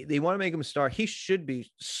 They want to make him a star. He should be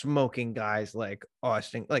smoking guys like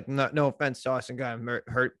Austin. Like, no offense to Austin, got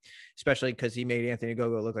hurt, especially because he made Anthony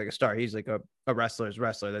Ogogo look like a star. He's like a wrestler's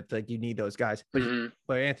wrestler. That's like you need those guys. But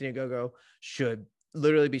Anthony Ogogo should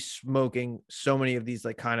literally be smoking so many of these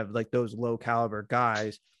like kind of like those low caliber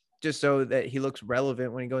guys just so that he looks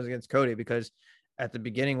relevant when he goes against Cody, because at the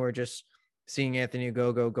beginning we're just seeing Anthony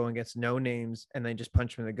Ogogo going against no names and then just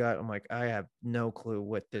punch him in the gut. I'm like, I have no clue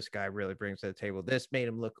what this guy really brings to the table. This made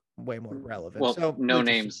him look way more relevant. Well, So no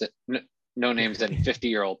names, no names and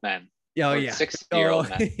 50-year-old men. Oh or yeah, 60-year-old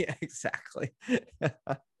men. Yeah, exactly.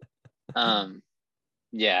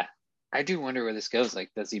 Yeah, I do wonder where this goes.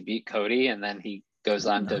 Like, does he beat Cody and then he goes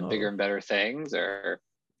on to bigger and better things, or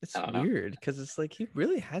it's I don't know. weird because it's like he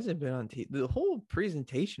really hasn't been on TV. The whole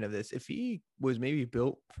presentation of this, if he was maybe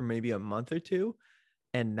built for maybe a month or two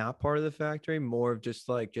and not part of the factory, more of just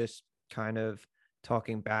kind of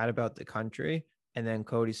talking bad about the country, and then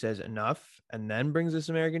Cody says enough and then brings this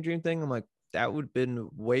American Dream thing, I'm like, that would have been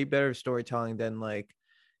way better storytelling than like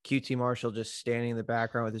QT Marshall just standing in the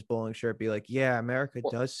background with his bowling shirt, be like, yeah, America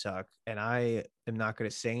does suck, and I am not going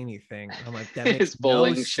to say anything. I'm like, that makes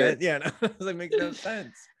no sense. Yeah, no, that makes no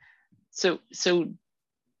sense. So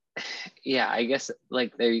yeah, I guess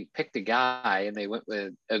like they picked a guy and they went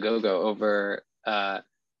with Ogogo over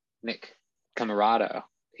Nick Camarado.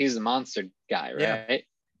 He's the monster guy, right?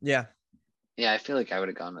 Yeah. I feel like I would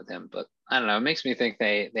have gone with him, but I don't know. It makes me think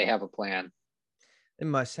they have a plan. It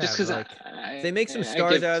must have. Just because if they make some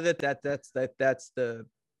stars out of it, that's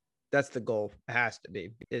the goal. It has to be,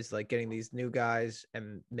 is like getting these new guys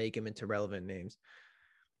and make them into relevant names.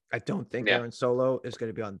 I don't think Aaron Solo is going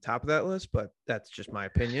to be on the top of that list, but that's just my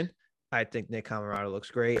opinion. I think Nick Camarado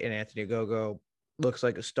looks great, and Anthony Ogogo looks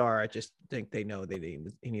like a star. I just think they know he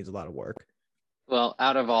needs a lot of work. Well,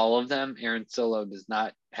 out of all of them, Aaron Solo does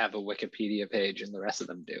not have a Wikipedia page, and the rest of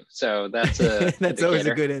them do. So that's that's always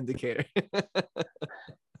a good indicator.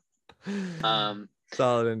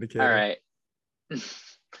 Solid indicator. All right.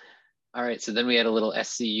 All right. So then we had a little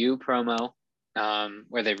SCU promo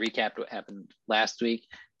where they recapped what happened last week.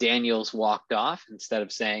 Daniels walked off instead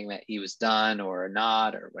of saying that he was done or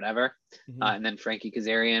not or whatever. Mm-hmm. And then Frankie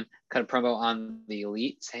Kazarian cut a promo on the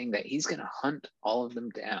Elite saying that he's going to hunt all of them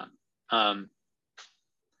down.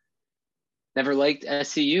 Never liked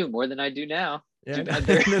SCU more than I do now. Yeah,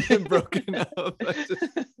 they're broken up.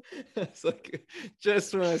 It's like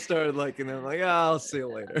just when I started liking them, like, I'll see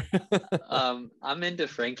you later. I'm into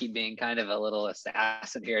Frankie being kind of a little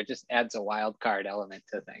assassin here. It just adds a wild card element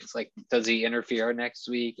to things. Like, does he interfere next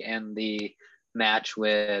week in the match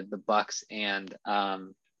with the Bucks and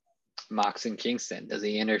Mox and Kingston? Does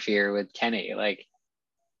he interfere with Kenny? Like,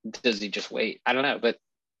 does he just wait? I don't know, but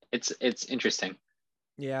it's interesting.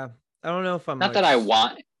 Yeah. I don't know if I'm not that I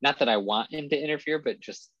want him to interfere, but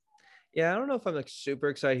just I don't know if I'm like super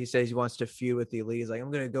excited. He says he wants to feud with the Elite. He's like, I'm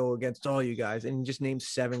gonna go against all you guys, and he just names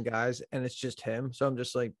 7 guys, and it's just him. So I'm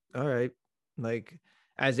just like, all right, like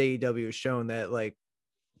as AEW has shown that like,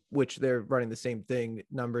 which they're running the same thing,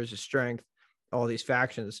 numbers of strength, all these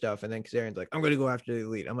factions and stuff, and then Kazarian's like, I'm gonna go after the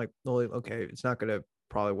Elite. I'm like, well, okay, it's not gonna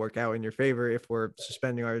probably work out in your favor if we're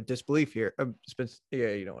suspending our disbelief here.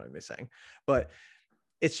 Yeah, you know what I'm saying, but.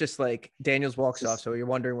 It's just like Daniels walks off, so you're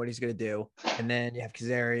wondering what he's going to do. And then you have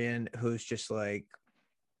Kazarian, who's just like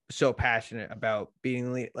so passionate about beating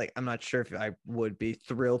Elite. Like, I'm not sure if I would be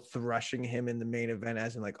thrilled thrashing him in the main event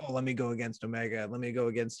as in like, oh, let me go against Omega. Let me go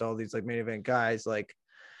against all these like main event guys. Like,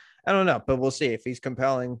 I don't know, but we'll see if he's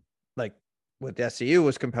compelling, like what the SCU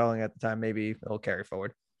was compelling at the time. Maybe it'll carry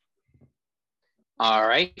forward. All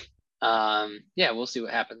right. Yeah, we'll see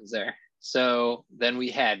what happens there. So then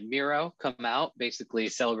we had Miro come out, basically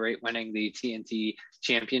celebrate winning the TNT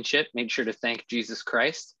championship. Made sure to thank Jesus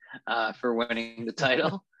Christ for winning the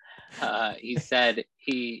title. He said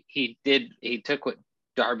he took what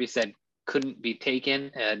Darby said couldn't be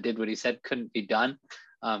taken, did what he said couldn't be done.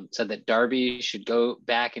 Said that Darby should go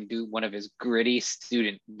back and do one of his gritty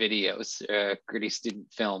student videos, gritty student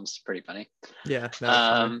films. Pretty funny. Yeah.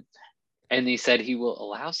 Funny. And he said he will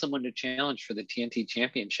allow someone to challenge for the TNT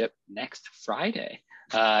championship next Friday.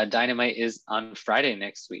 Dynamite is on Friday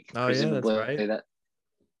next week. Oh, presumably, yeah, that's right. That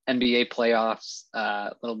NBA playoffs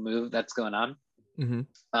little move that's going on.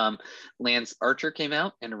 Mm-hmm. Lance Archer came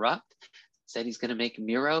out and said he's going to make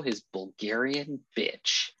Miro his Bulgarian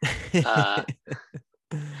bitch.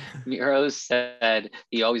 Miro said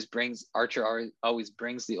Archer always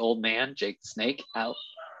brings the old man, Jake the Snake, out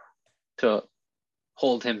to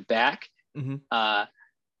hold him back. Mm-hmm.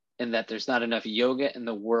 And that there's not enough yoga in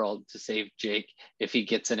the world to save Jake if he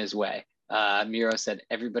gets in his way. Miro said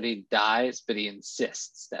everybody dies, but he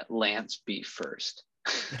insists that Lance be first.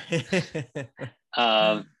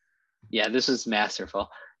 Yeah, this was masterful.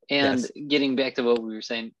 And getting back to what we were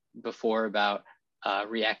saying before about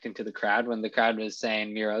reacting to the crowd, when the crowd was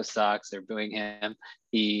saying Miro sucks, they're booing him,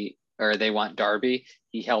 they want Darby,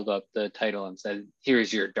 he held up the title and said,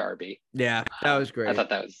 here's your Darby. Yeah, that was great. I thought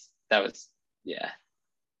that was that was, yeah.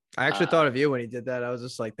 I actually thought of you when he did that. I was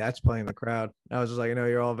just like, that's playing the crowd. I was just like, I know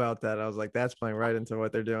you're all about that. I was like, that's playing right into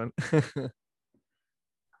what they're doing.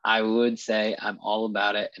 I would say I'm all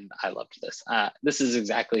about it, and I loved this. This is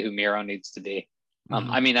exactly who Miro needs to be.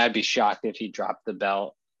 I mean, I'd be shocked if he dropped the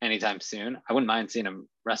belt anytime soon. I wouldn't mind seeing him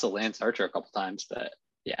wrestle Lance Archer a couple times, but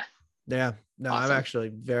yeah. Yeah, no, Awesome. I'm actually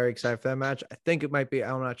very excited for that match. I think it might be,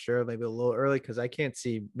 I'm not sure, maybe a little early because I can't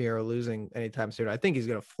see Miro losing anytime soon. I think he's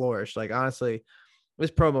gonna flourish. Like honestly, this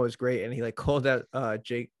promo is great, and he like called out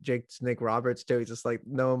Jake Snake Roberts too. He's just like,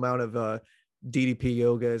 no amount of DDP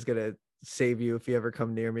yoga is gonna save you if you ever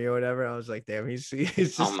come near me or whatever. I was like, damn, he's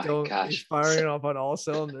just Oh my still gosh. he's firing off on all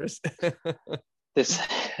cylinders.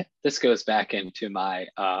 This goes back into my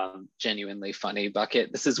genuinely funny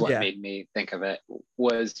bucket. This is what made me think of it,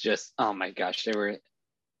 was just, oh my gosh, they were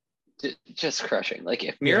just crushing. Like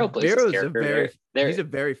if Miro plays his character, he's a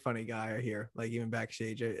very funny guy here. Like even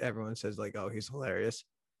backstage, everyone says like, oh, he's hilarious.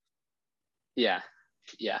 Yeah,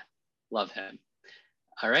 love him.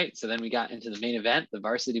 All right, so then we got into the main event, the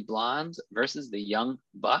Varsity Blondes versus the Young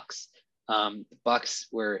Bucks. The Bucks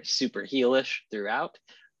were super heelish throughout,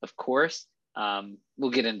 of course.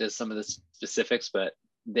 We'll get into some of the specifics, but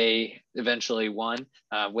they eventually won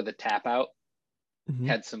with a tap out.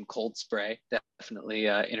 Had some cold spray, definitely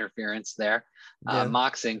interference there.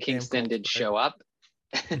 Mox and Kingston did show up.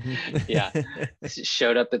 Yeah,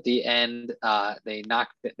 showed up at the end.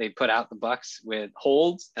 They put out the Bucks with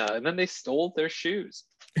holds, and then they stole their shoes.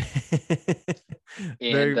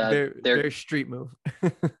 And very street move.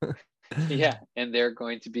 Yeah, and they're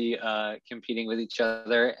going to be competing with each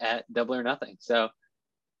other at Double or Nothing. So,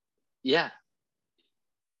 yeah,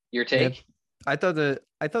 your take? Yeah, I thought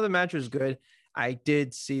the match was good. I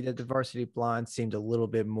did see that the Varsity Blondes seemed a little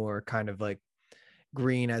bit more kind of like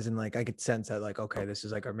green, as in like I could sense that like, okay, this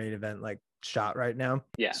is like our main event like shot right now.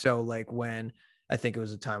 Yeah. So like when I think it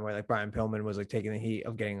was a time where like Brian Pillman was like taking the heat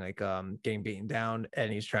of getting beaten down, and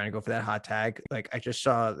he's trying to go for that hot tag. Like I just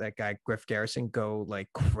saw that guy Griff Garrison go like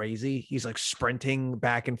crazy. He's like sprinting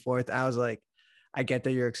back and forth. I was like, I get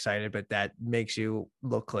that you're excited, but that makes you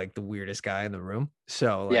look like the weirdest guy in the room.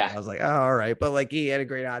 So like, I was like, oh, all right. But like he had a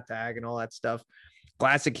great hot tag and all that stuff.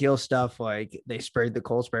 Classic heel stuff. Like they sprayed the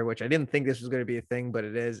cold spray, which I didn't think this was going to be a thing, but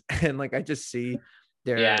it is. And like, I just see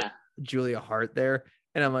their Julia Hart there.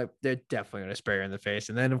 And I'm like, they're definitely going to spray her in the face.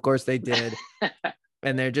 And then of course they did.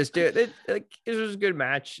 And they're just doing it. Like, it was a good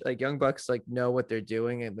match. Like Young Bucks like know what they're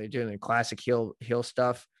doing, and they're doing the classic heel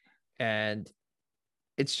stuff. And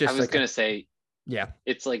it's just, I was going to say, yeah,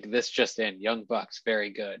 it's like this just in, Young Bucks, very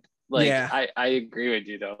good. Like, I agree with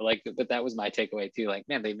you though. Like, but that was my takeaway too. Like,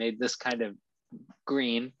 man, they made this kind of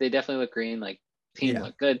green. They definitely look green. Like, team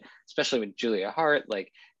look good, especially with Julia Hart.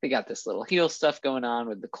 Like, they got this little heel stuff going on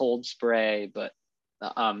with the cold spray. But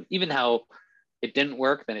even how it didn't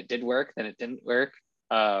work, then it did work, then it didn't work.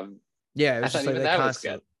 It was just like that was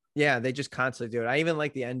good. Yeah, they just constantly do it. I even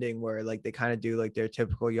like the ending where like they kind of do like their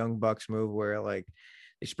typical Young Bucks move where like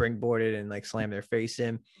they springboarded and like slam their face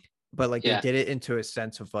in, but like they did it into a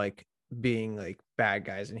sense of like being like bad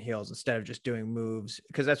guys and heels instead of just doing moves,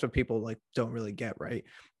 because that's what people like don't really get, right?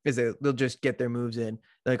 Is they'll just get their moves in.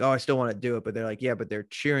 They're like, oh, I still want to do it, but they're like, yeah, but they're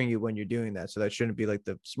cheering you when you're doing that, so that shouldn't be like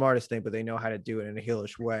the smartest thing, but they know how to do it in a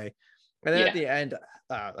heelish way. And then at the end,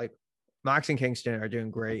 like Mox and Kingston are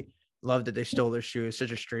doing great. Love that they stole their shoes.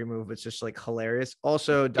 Such a street move. It's just like hilarious.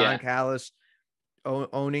 Also, Don Callis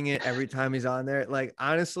owning it every time he's on there. Like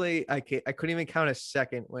honestly, I couldn't even count a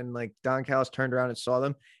second when like Don Callis turned around and saw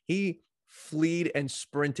them. He fleed and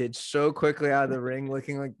sprinted so quickly out of the ring,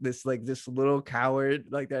 looking like this little coward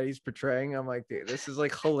like that he's portraying. I'm like, dude, this is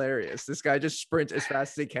like hilarious. This guy just sprints as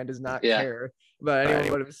fast as he can, does not care about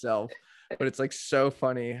anyone but himself. But it's like so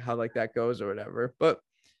funny how like that goes or whatever. But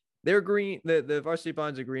they're green. The Varsity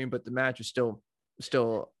Blondes are green, but the match is still.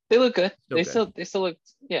 They look good. They still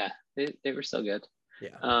looked. Yeah, they were still good.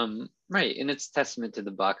 Yeah. Right, and it's testament to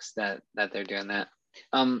the Bucks that they're doing that.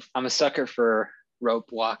 I'm a sucker for rope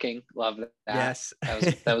walking. Love that. Yes,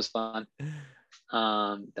 that was fun.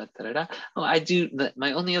 Oh, I do.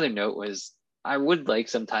 My only other note was I would like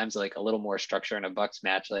sometimes like a little more structure in a Bucks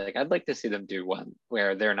match. Like I'd like to see them do one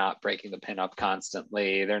where they're not breaking the pin up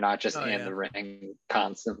constantly. They're not just in the ring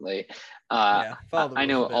constantly. I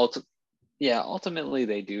know ultimately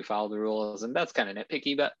they do follow the rules, and that's kind of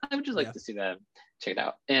nitpicky, but I would just like to see them check it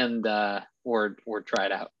out and or try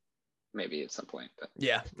it out maybe at some point. But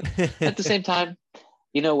at the same time,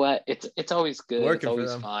 you know what? It's always good. It's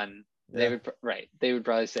always fun. Yeah. They would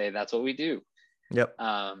probably say that's what we do. Yep.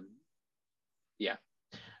 Yeah.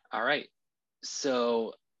 All right.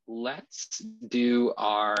 So let's do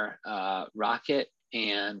our Rocket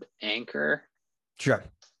and anchor. Sure.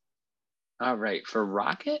 All right, for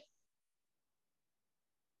Rocket,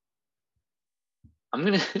 I'm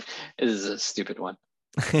gonna. This is a stupid one,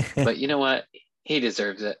 but you know what? He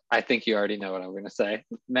deserves it. I think you already know what I'm gonna say.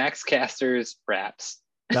 Max Caster's raps.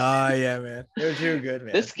 Oh yeah, man. They're too good,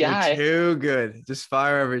 man. This They're guy, too good. Just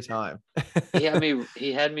fire every time. he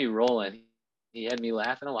had me rolling. He had me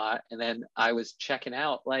laughing a lot, and then I was checking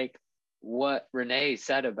out like what Renee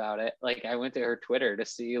said about it. Like I went to her Twitter to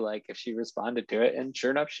see like if she responded to it, and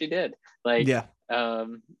sure enough, she did. Like, Yeah.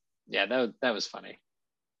 Yeah, that was funny.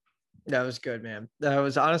 That was good, man. That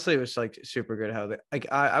was honestly, it was like super good how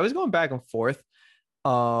I was going back and forth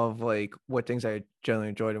of like what things I generally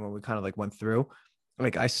enjoyed and when we kind of like went through.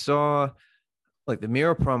 Like I saw like the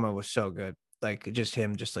Miro promo was so good. Like just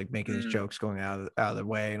him just like making his jokes going out of the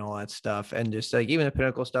way and all that stuff. And just like even the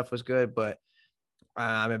Pinnacle stuff was good, but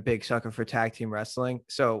I'm a big sucker for tag team wrestling.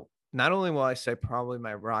 So not only will I say probably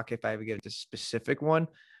my rock if I ever give it a specific one,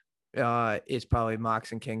 is probably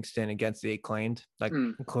Mox and Kingston against the Acclaimed, like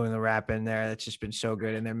including the rap in there. That's just been so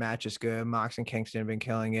good, and their match is good. Mox and Kingston have been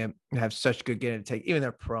killing it. They have such good get and take. Even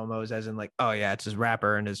their promos, as in like, oh yeah, it's his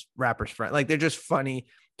rapper and his rapper's friend. Like they're just funny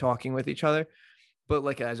talking with each other. But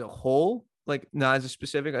like as a whole, like not as a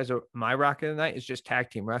specific as my rock of the night is just tag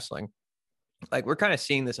team wrestling. Like we're kind of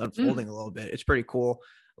seeing this unfolding a little bit. It's pretty cool.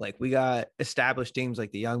 Like we got established teams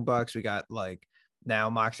like the Young Bucks. We got like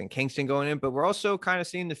now Mox and Kingston going in, but we're also kind of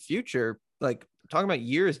seeing the future, like talking about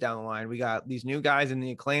years down the line. We got these new guys in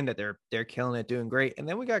the Acclaim that they're killing it, doing great. And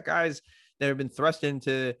then we got guys that have been thrust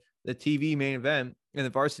into the TV main event in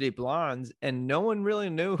the Varsity Blondes, and no one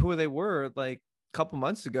really knew who they were like a couple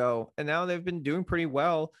months ago. And now they've been doing pretty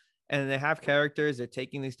well, and they have characters. They're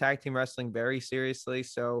taking these tag team wrestling very seriously.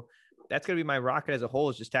 So that's going to be my rocket as a whole,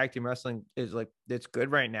 is just tag team wrestling is like, it's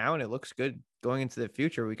good right now. And it looks good going into the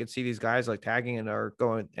future. We could see these guys like tagging and are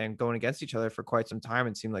going against each other for quite some time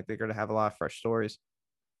and seem like they're going to have a lot of fresh stories.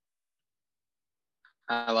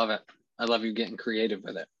 I love it. I love you getting creative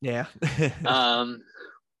with it. Yeah.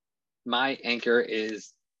 My anchor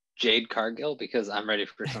is Jade Cargill because I'm ready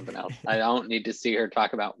for something else. I don't need to see her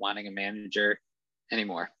talk about wanting a manager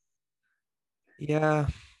anymore. Yeah.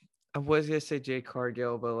 I was gonna say Jade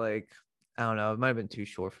Cargill, but like I don't know, it might have been too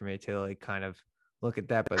short for me to like kind of look at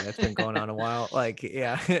that. But that's been going on a while. Like,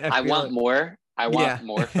 yeah, I want like, more. I want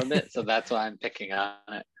more from it, so that's why I'm picking on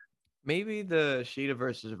it. Maybe the Sheeta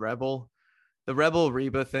versus Rebel, the Rebel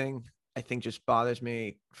Reba thing. I think just bothers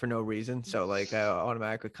me for no reason. So like I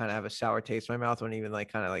automatically kind of have a sour taste in my mouth when even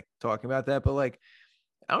like kind of like talking about that. But like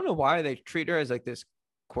I don't know why they treat her as like this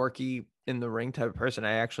quirky in the ring type of person.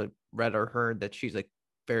 I actually read or heard that she's like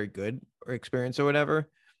very good or experienced or whatever.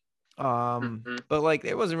 But like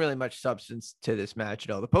there wasn't really much substance to this match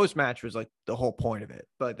at all. The post match was like the whole point of it,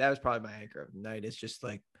 but that was probably my anchor of the night. It's just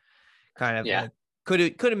like kind of like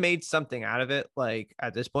could have made something out of it like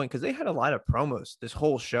at this point, because they had a lot of promos this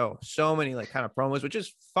whole show, so many like kind of promos, which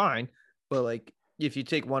is fine, but like if you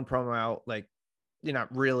take one promo out, like you're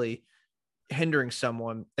not really hindering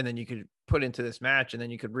someone, and then you could put into this match, and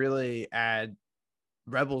then you could really add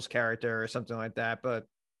Rebel's character or something like that. But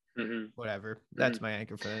whatever, that's my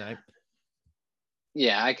anchor for the night.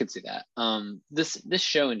 Yeah, I could see that. This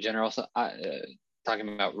show in general. So,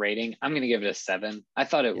 talking about rating, I'm gonna give it a 7. I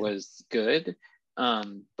thought it was good,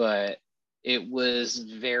 but it was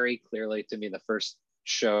very clearly to me the first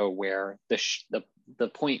show where the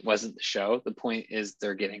point wasn't the show. The point is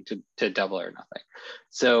they're getting to Double or Nothing.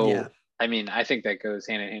 So I mean, I think that goes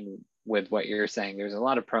hand in hand with what you're saying. There's a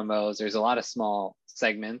lot of promos. There's a lot of small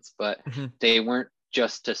segments, but they weren't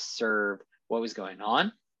just to serve what was going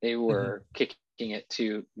on. They were kicking it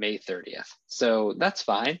to May 30th. So that's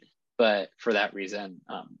fine. But for that reason,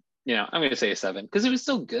 I'm going to say a 7 because it was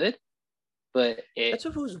still good. But that's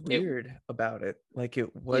what was weird about it. Like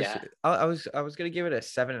it was, I was going to give it a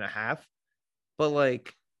 7.5, but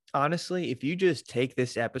like, honestly, if you just take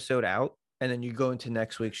this episode out and then you go into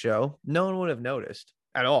next week's show, no one would have noticed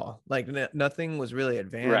at all. Like nothing was really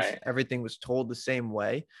advanced. Right. Everything was told the same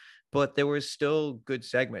way, but there was still good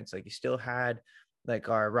segments. Like you still had like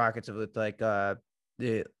our Rockets of like the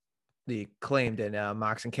Acclaimed and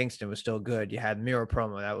Mox and Kingston was still good. You had Miro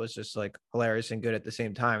promo that was just like hilarious and good at the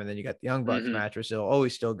same time, and then you got the Young Bucks match was still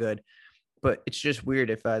always still good. But it's just weird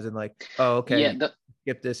if as in like, oh okay,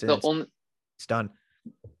 skip this and it's done.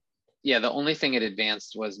 Yeah, the only thing it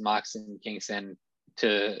advanced was Mox and Kingston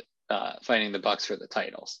to fighting the Bucks for the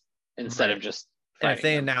titles instead of just. And if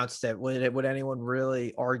they announced it, would anyone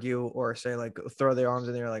really argue or say like throw their arms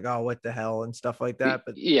in there like, oh, what the hell and stuff like that?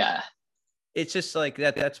 But yeah, it's just like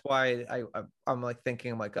that. That's why I'm like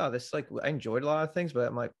thinking, I'm like, oh, this like I enjoyed a lot of things, but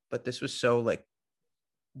I'm like, but this was so like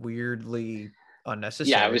weirdly unnecessary.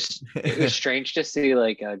 Yeah, it was strange to see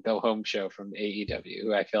like a go home show from AEW,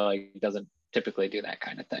 who I feel like doesn't typically do that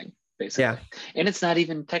kind of thing, basically. Yeah. And it's not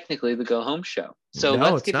even technically the go home show. So No,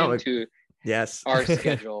 let's it's get not. into Yes. our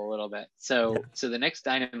schedule a little bit. Yeah. So the next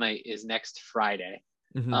Dynamite is next Friday,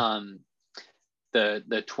 Mhm.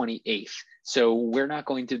 the 28th. So we're not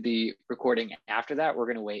going to be recording after that. We're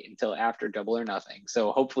going to wait until after Double or Nothing.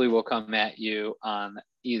 So hopefully we'll come at you on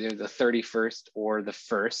either the 31st or the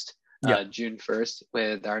 1st, Yeah. June 1st,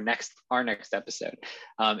 with our next episode.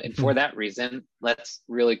 And for that reason, let's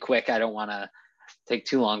really quick. I don't want to take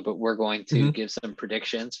too long, but we're going to give some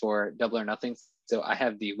predictions for Double or Nothing. So I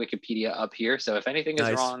have the Wikipedia up here. So if anything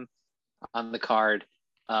is wrong on the card,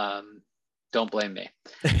 don't blame me.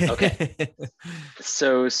 Okay.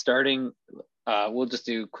 So starting, we'll just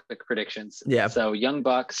do quick predictions. Yeah. So Young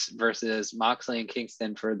Bucks versus Moxley and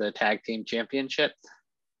Kingston for the tag team championship.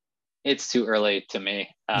 It's too early to me.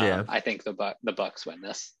 I think the Bucks win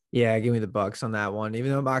this. Yeah, give me the Bucks on that one.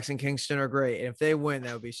 Even though Mox and Kingston are great, and if they win,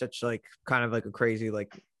 that would be such like kind of like a crazy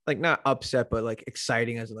like not upset, but like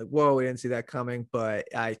exciting as like, whoa, we didn't see that coming. But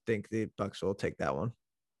I think the Bucks will take that one.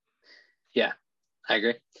 Yeah, I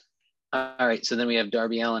agree. All right, so then we have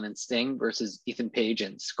Darby Allin and Sting versus Ethan Page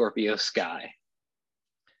and Scorpio Sky.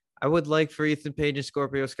 I would like for Ethan Page and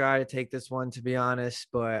Scorpio Sky to take this one, to be honest,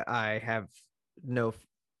 but I have no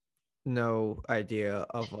idea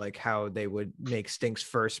of like how they would make Sting's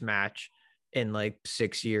first match in like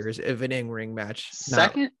 6 years of an in-ring match.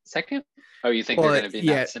 Second? Oh, you think they're going to be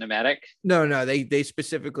that cinematic? No. They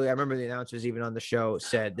specifically, I remember the announcers even on the show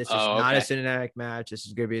said this is not a cinematic match. This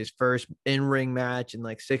is going to be his first in-ring match in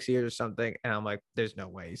like 6 years or something. And I'm like, there's no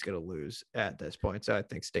way he's going to lose at this point. So I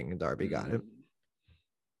think Sting and Darby got him.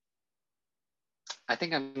 I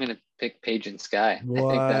think I'm going to pick Page and Sky. What? I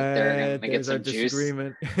think that they're going to get some juice.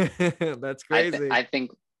 That's crazy. I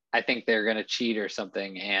think they're going to cheat or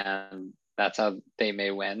something, and that's how they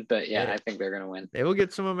may win. But yeah, I think they're going to win. They will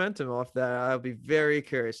get some momentum off that. I'll be very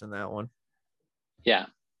curious on that one. Yeah.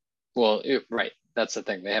 Well, right. That's the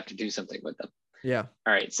thing. They have to do something with them. Yeah.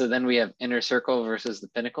 All right. So then we have Inner Circle versus the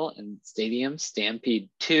Pinnacle in Stadium Stampede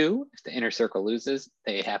 2. If the Inner Circle loses,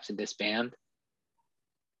 they have to disband.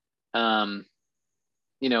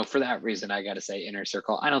 For that reason, I got to say Inner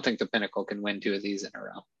Circle. I don't think the Pinnacle can win 2 of these in a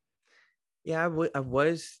row. Yeah, I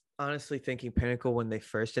was honestly thinking Pinnacle when they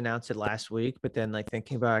first announced it last week, but then like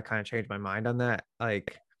thinking about it, I kind of changed my mind on that.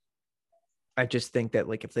 Like, I just think that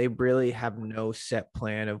like if they really have no set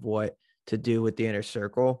plan of what to do with the Inner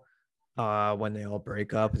Circle, when they all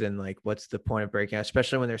break up, then like what's the point of breaking up,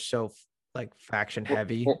 especially when they're so like faction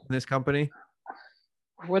heavy in this company?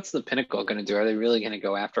 What's the Pinnacle going to do? Are they really going to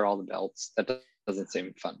go after all the belts? That doesn't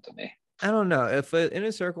seem fun to me. I don't know if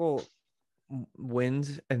Inner Circle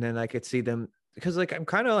wins, and then I could see them because like I'm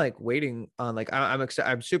kind of like waiting on like I'm excited.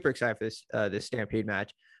 I'm super excited for this Stampede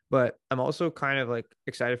match, but I'm also kind of like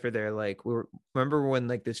excited for their like remember when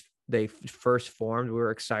like they first formed, we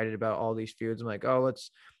were excited about all these feuds. I'm like, oh,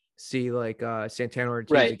 let's see like Santana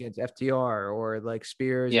Ortiz against FTR or like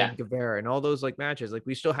Spears and Guevara and all those like matches. Like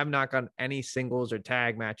we still have not gotten any singles or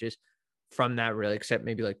tag matches from that really, except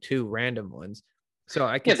maybe like 2 random ones. So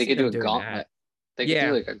I can they could do a gauntlet. That. They could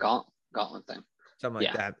do like a gauntlet thing. Something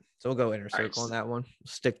like that. So we'll go Inner Circle on that one.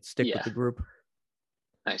 Stick with the group.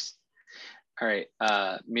 Nice. All right.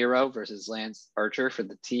 Miro versus Lance Archer for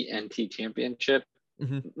the TNT Championship.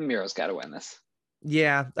 Miro's got to win this.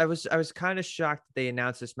 Yeah, I was kind of shocked that they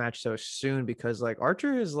announced this match so soon because like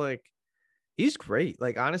Archer is like he's great.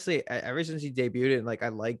 Like honestly, ever since he debuted, and like I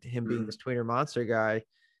liked him being this tweener monster guy.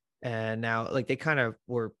 And now like they kind of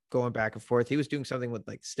were going back and forth. He was doing something with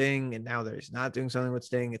like Sting, and now there's not doing something with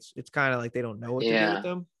Sting. It's kind of like they don't know what to do with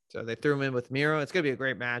them. So they threw him in with Miro. It's gonna be a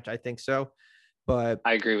great match, I think so. But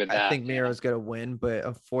I agree with that. I think Miro's gonna win, but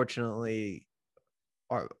unfortunately,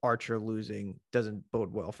 Archer losing doesn't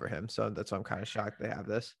bode well for him. So that's why I'm kind of shocked they have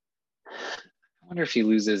this. I wonder if he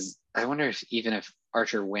loses. I wonder if even if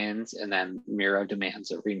Archer wins and then Miro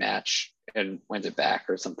demands a rematch and wins it back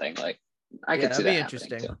or something like. I could see that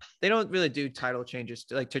interesting. They don't really do title changes.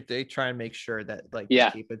 They try and make sure that like they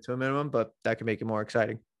keep it to a minimum, but that can make it more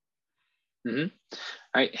exciting. All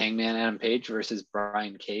right, Hangman Adam Page versus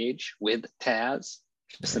Brian Cage with Taz.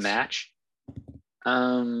 Just a match. I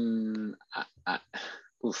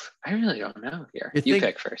really don't know here. You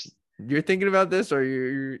pick first. You're thinking about this, or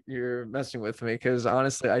you're messing with me? Because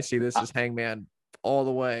honestly, I see this as Hangman all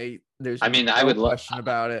the way. There's I would question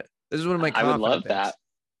about it. This is one of my. I would love that.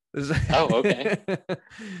 Oh, okay.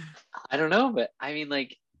 I don't know, but I mean,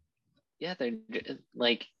 like, yeah, they're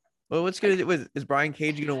like. Well, what's gonna do is Brian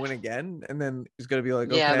Cage gonna win again, and then he's gonna be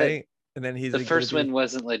like, okay, And then he's the like, first win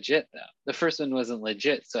wasn't legit though. The first win wasn't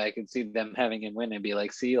legit, so I could see them having him win and be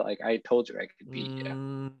like, "See, like I told you I could beat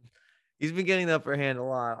you." He's been getting the upper hand a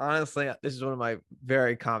lot. Honestly, this is one of my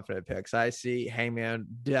very confident picks. I see Hangman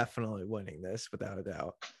definitely winning this without a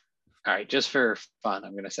doubt. All right, just for fun,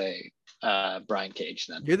 I'm gonna say Brian Cage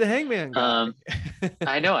then. You're the Hangman guy.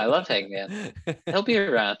 I know, I love Hangman. He'll be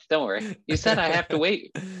around. Don't worry. You said I have to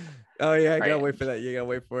wait. Oh yeah, I gotta wait for that. You gotta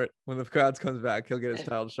wait for it. When the crowd comes back, he'll get his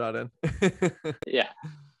title shot in. Yeah.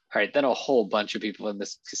 All right, then a whole bunch of people in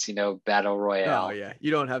this casino battle royale. Oh yeah,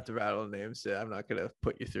 you don't have to rattle names. I'm not gonna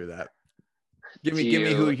put you through that. Give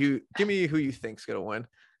me who you think's gonna win.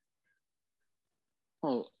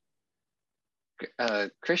 Oh,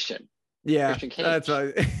 Christian. Yeah, Christian Cage. That's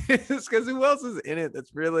why. It's because who else is in it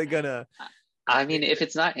that's really gonna? I mean, if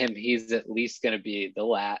it's not him, he's at least gonna be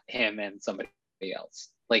him and somebody else,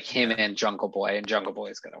 like him and Jungle Boy, and Jungle Boy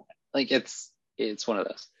is gonna win. Like it's one of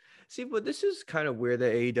those. See, but this is kind of weird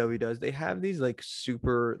that AEW does. They have these like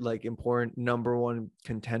super like important number one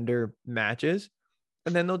contender matches.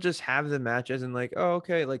 And then they'll just have the matches and like, oh,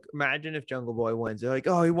 okay. Like imagine if Jungle Boy wins. They're like,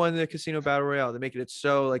 oh, he won the Casino Battle Royale. They're making it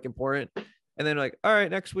so like important. And then like, all right,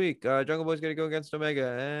 next week, Jungle Boy's gonna go against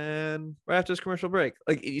Omega, and right after this commercial break.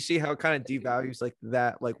 Like you see how it kind of devalues like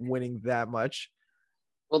that, like winning that much.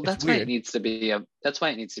 Well, that's why it needs to be a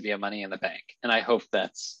Money in the Bank, and I hope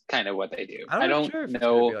that's kind of what they do. I don't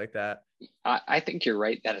know like that. I think you're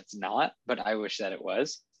right that it's not, but I wish that it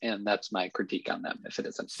was, and that's my critique on them if it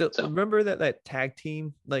isn't. So remember that tag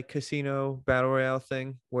team like Casino Battle Royale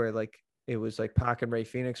thing where like it was like Pac and Ray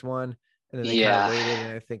Phoenix won, and then they kind of waited,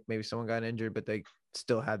 and I think maybe someone got injured, but they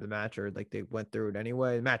still had the match, or like they went through it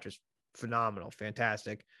anyway. The match was phenomenal,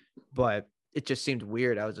 fantastic, but it just seemed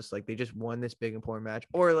weird. I was just like, they just won this big important match.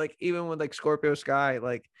 Or like even with like Scorpio Sky,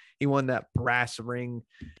 like he won that brass ring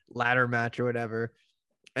ladder match or whatever.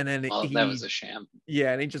 And then that was a sham.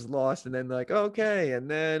 Yeah, and he just lost. And then like, okay.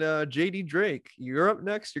 And then JD Drake, you're up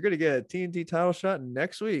next. You're gonna get a TNT title shot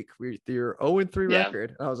next week with your 0-3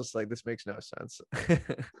 record. And I was just like, this makes no sense.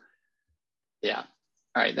 Yeah.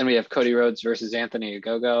 All right. Then we have Cody Rhodes versus Anthony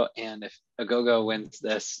Ogogo. And if Ogogo wins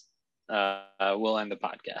this, we'll end the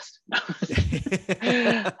podcast.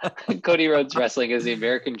 Cody Rhodes wrestling is the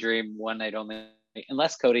American dream, one night only,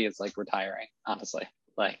 unless Cody is like retiring. Honestly,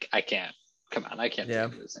 like I can't. Come on, I can't. Yeah,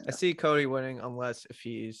 I see Cody winning unless if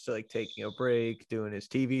he's like taking a break, doing his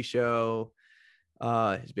TV show.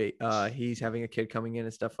 He's having a kid coming in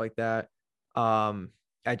and stuff like that.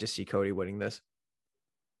 I just see Cody winning this.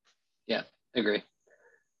 Yeah, agree.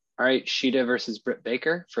 All right, Shida versus Britt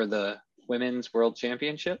Baker for the Women's World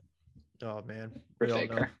Championship. Oh man,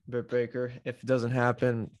 Britt Baker. If it doesn't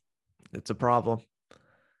happen, it's a problem.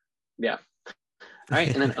 Yeah. All right,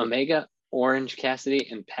 and then Omega, Orange Cassidy,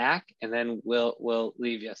 and Pac, and then we'll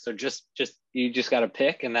leave you. So you just got to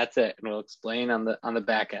pick, and that's it. And we'll explain on the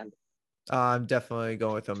back end. I'm definitely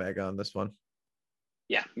going with Omega on this one.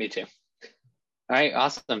 Yeah, me too. All right,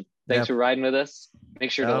 awesome. Thanks for riding with us.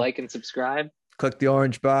 Make sure to like and subscribe. Click the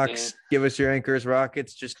orange box. Give us your anchors,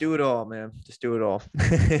 rockets. Just do it all, man. Just do it all.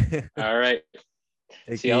 All right.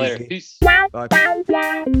 See y'all later. Peace. Bye.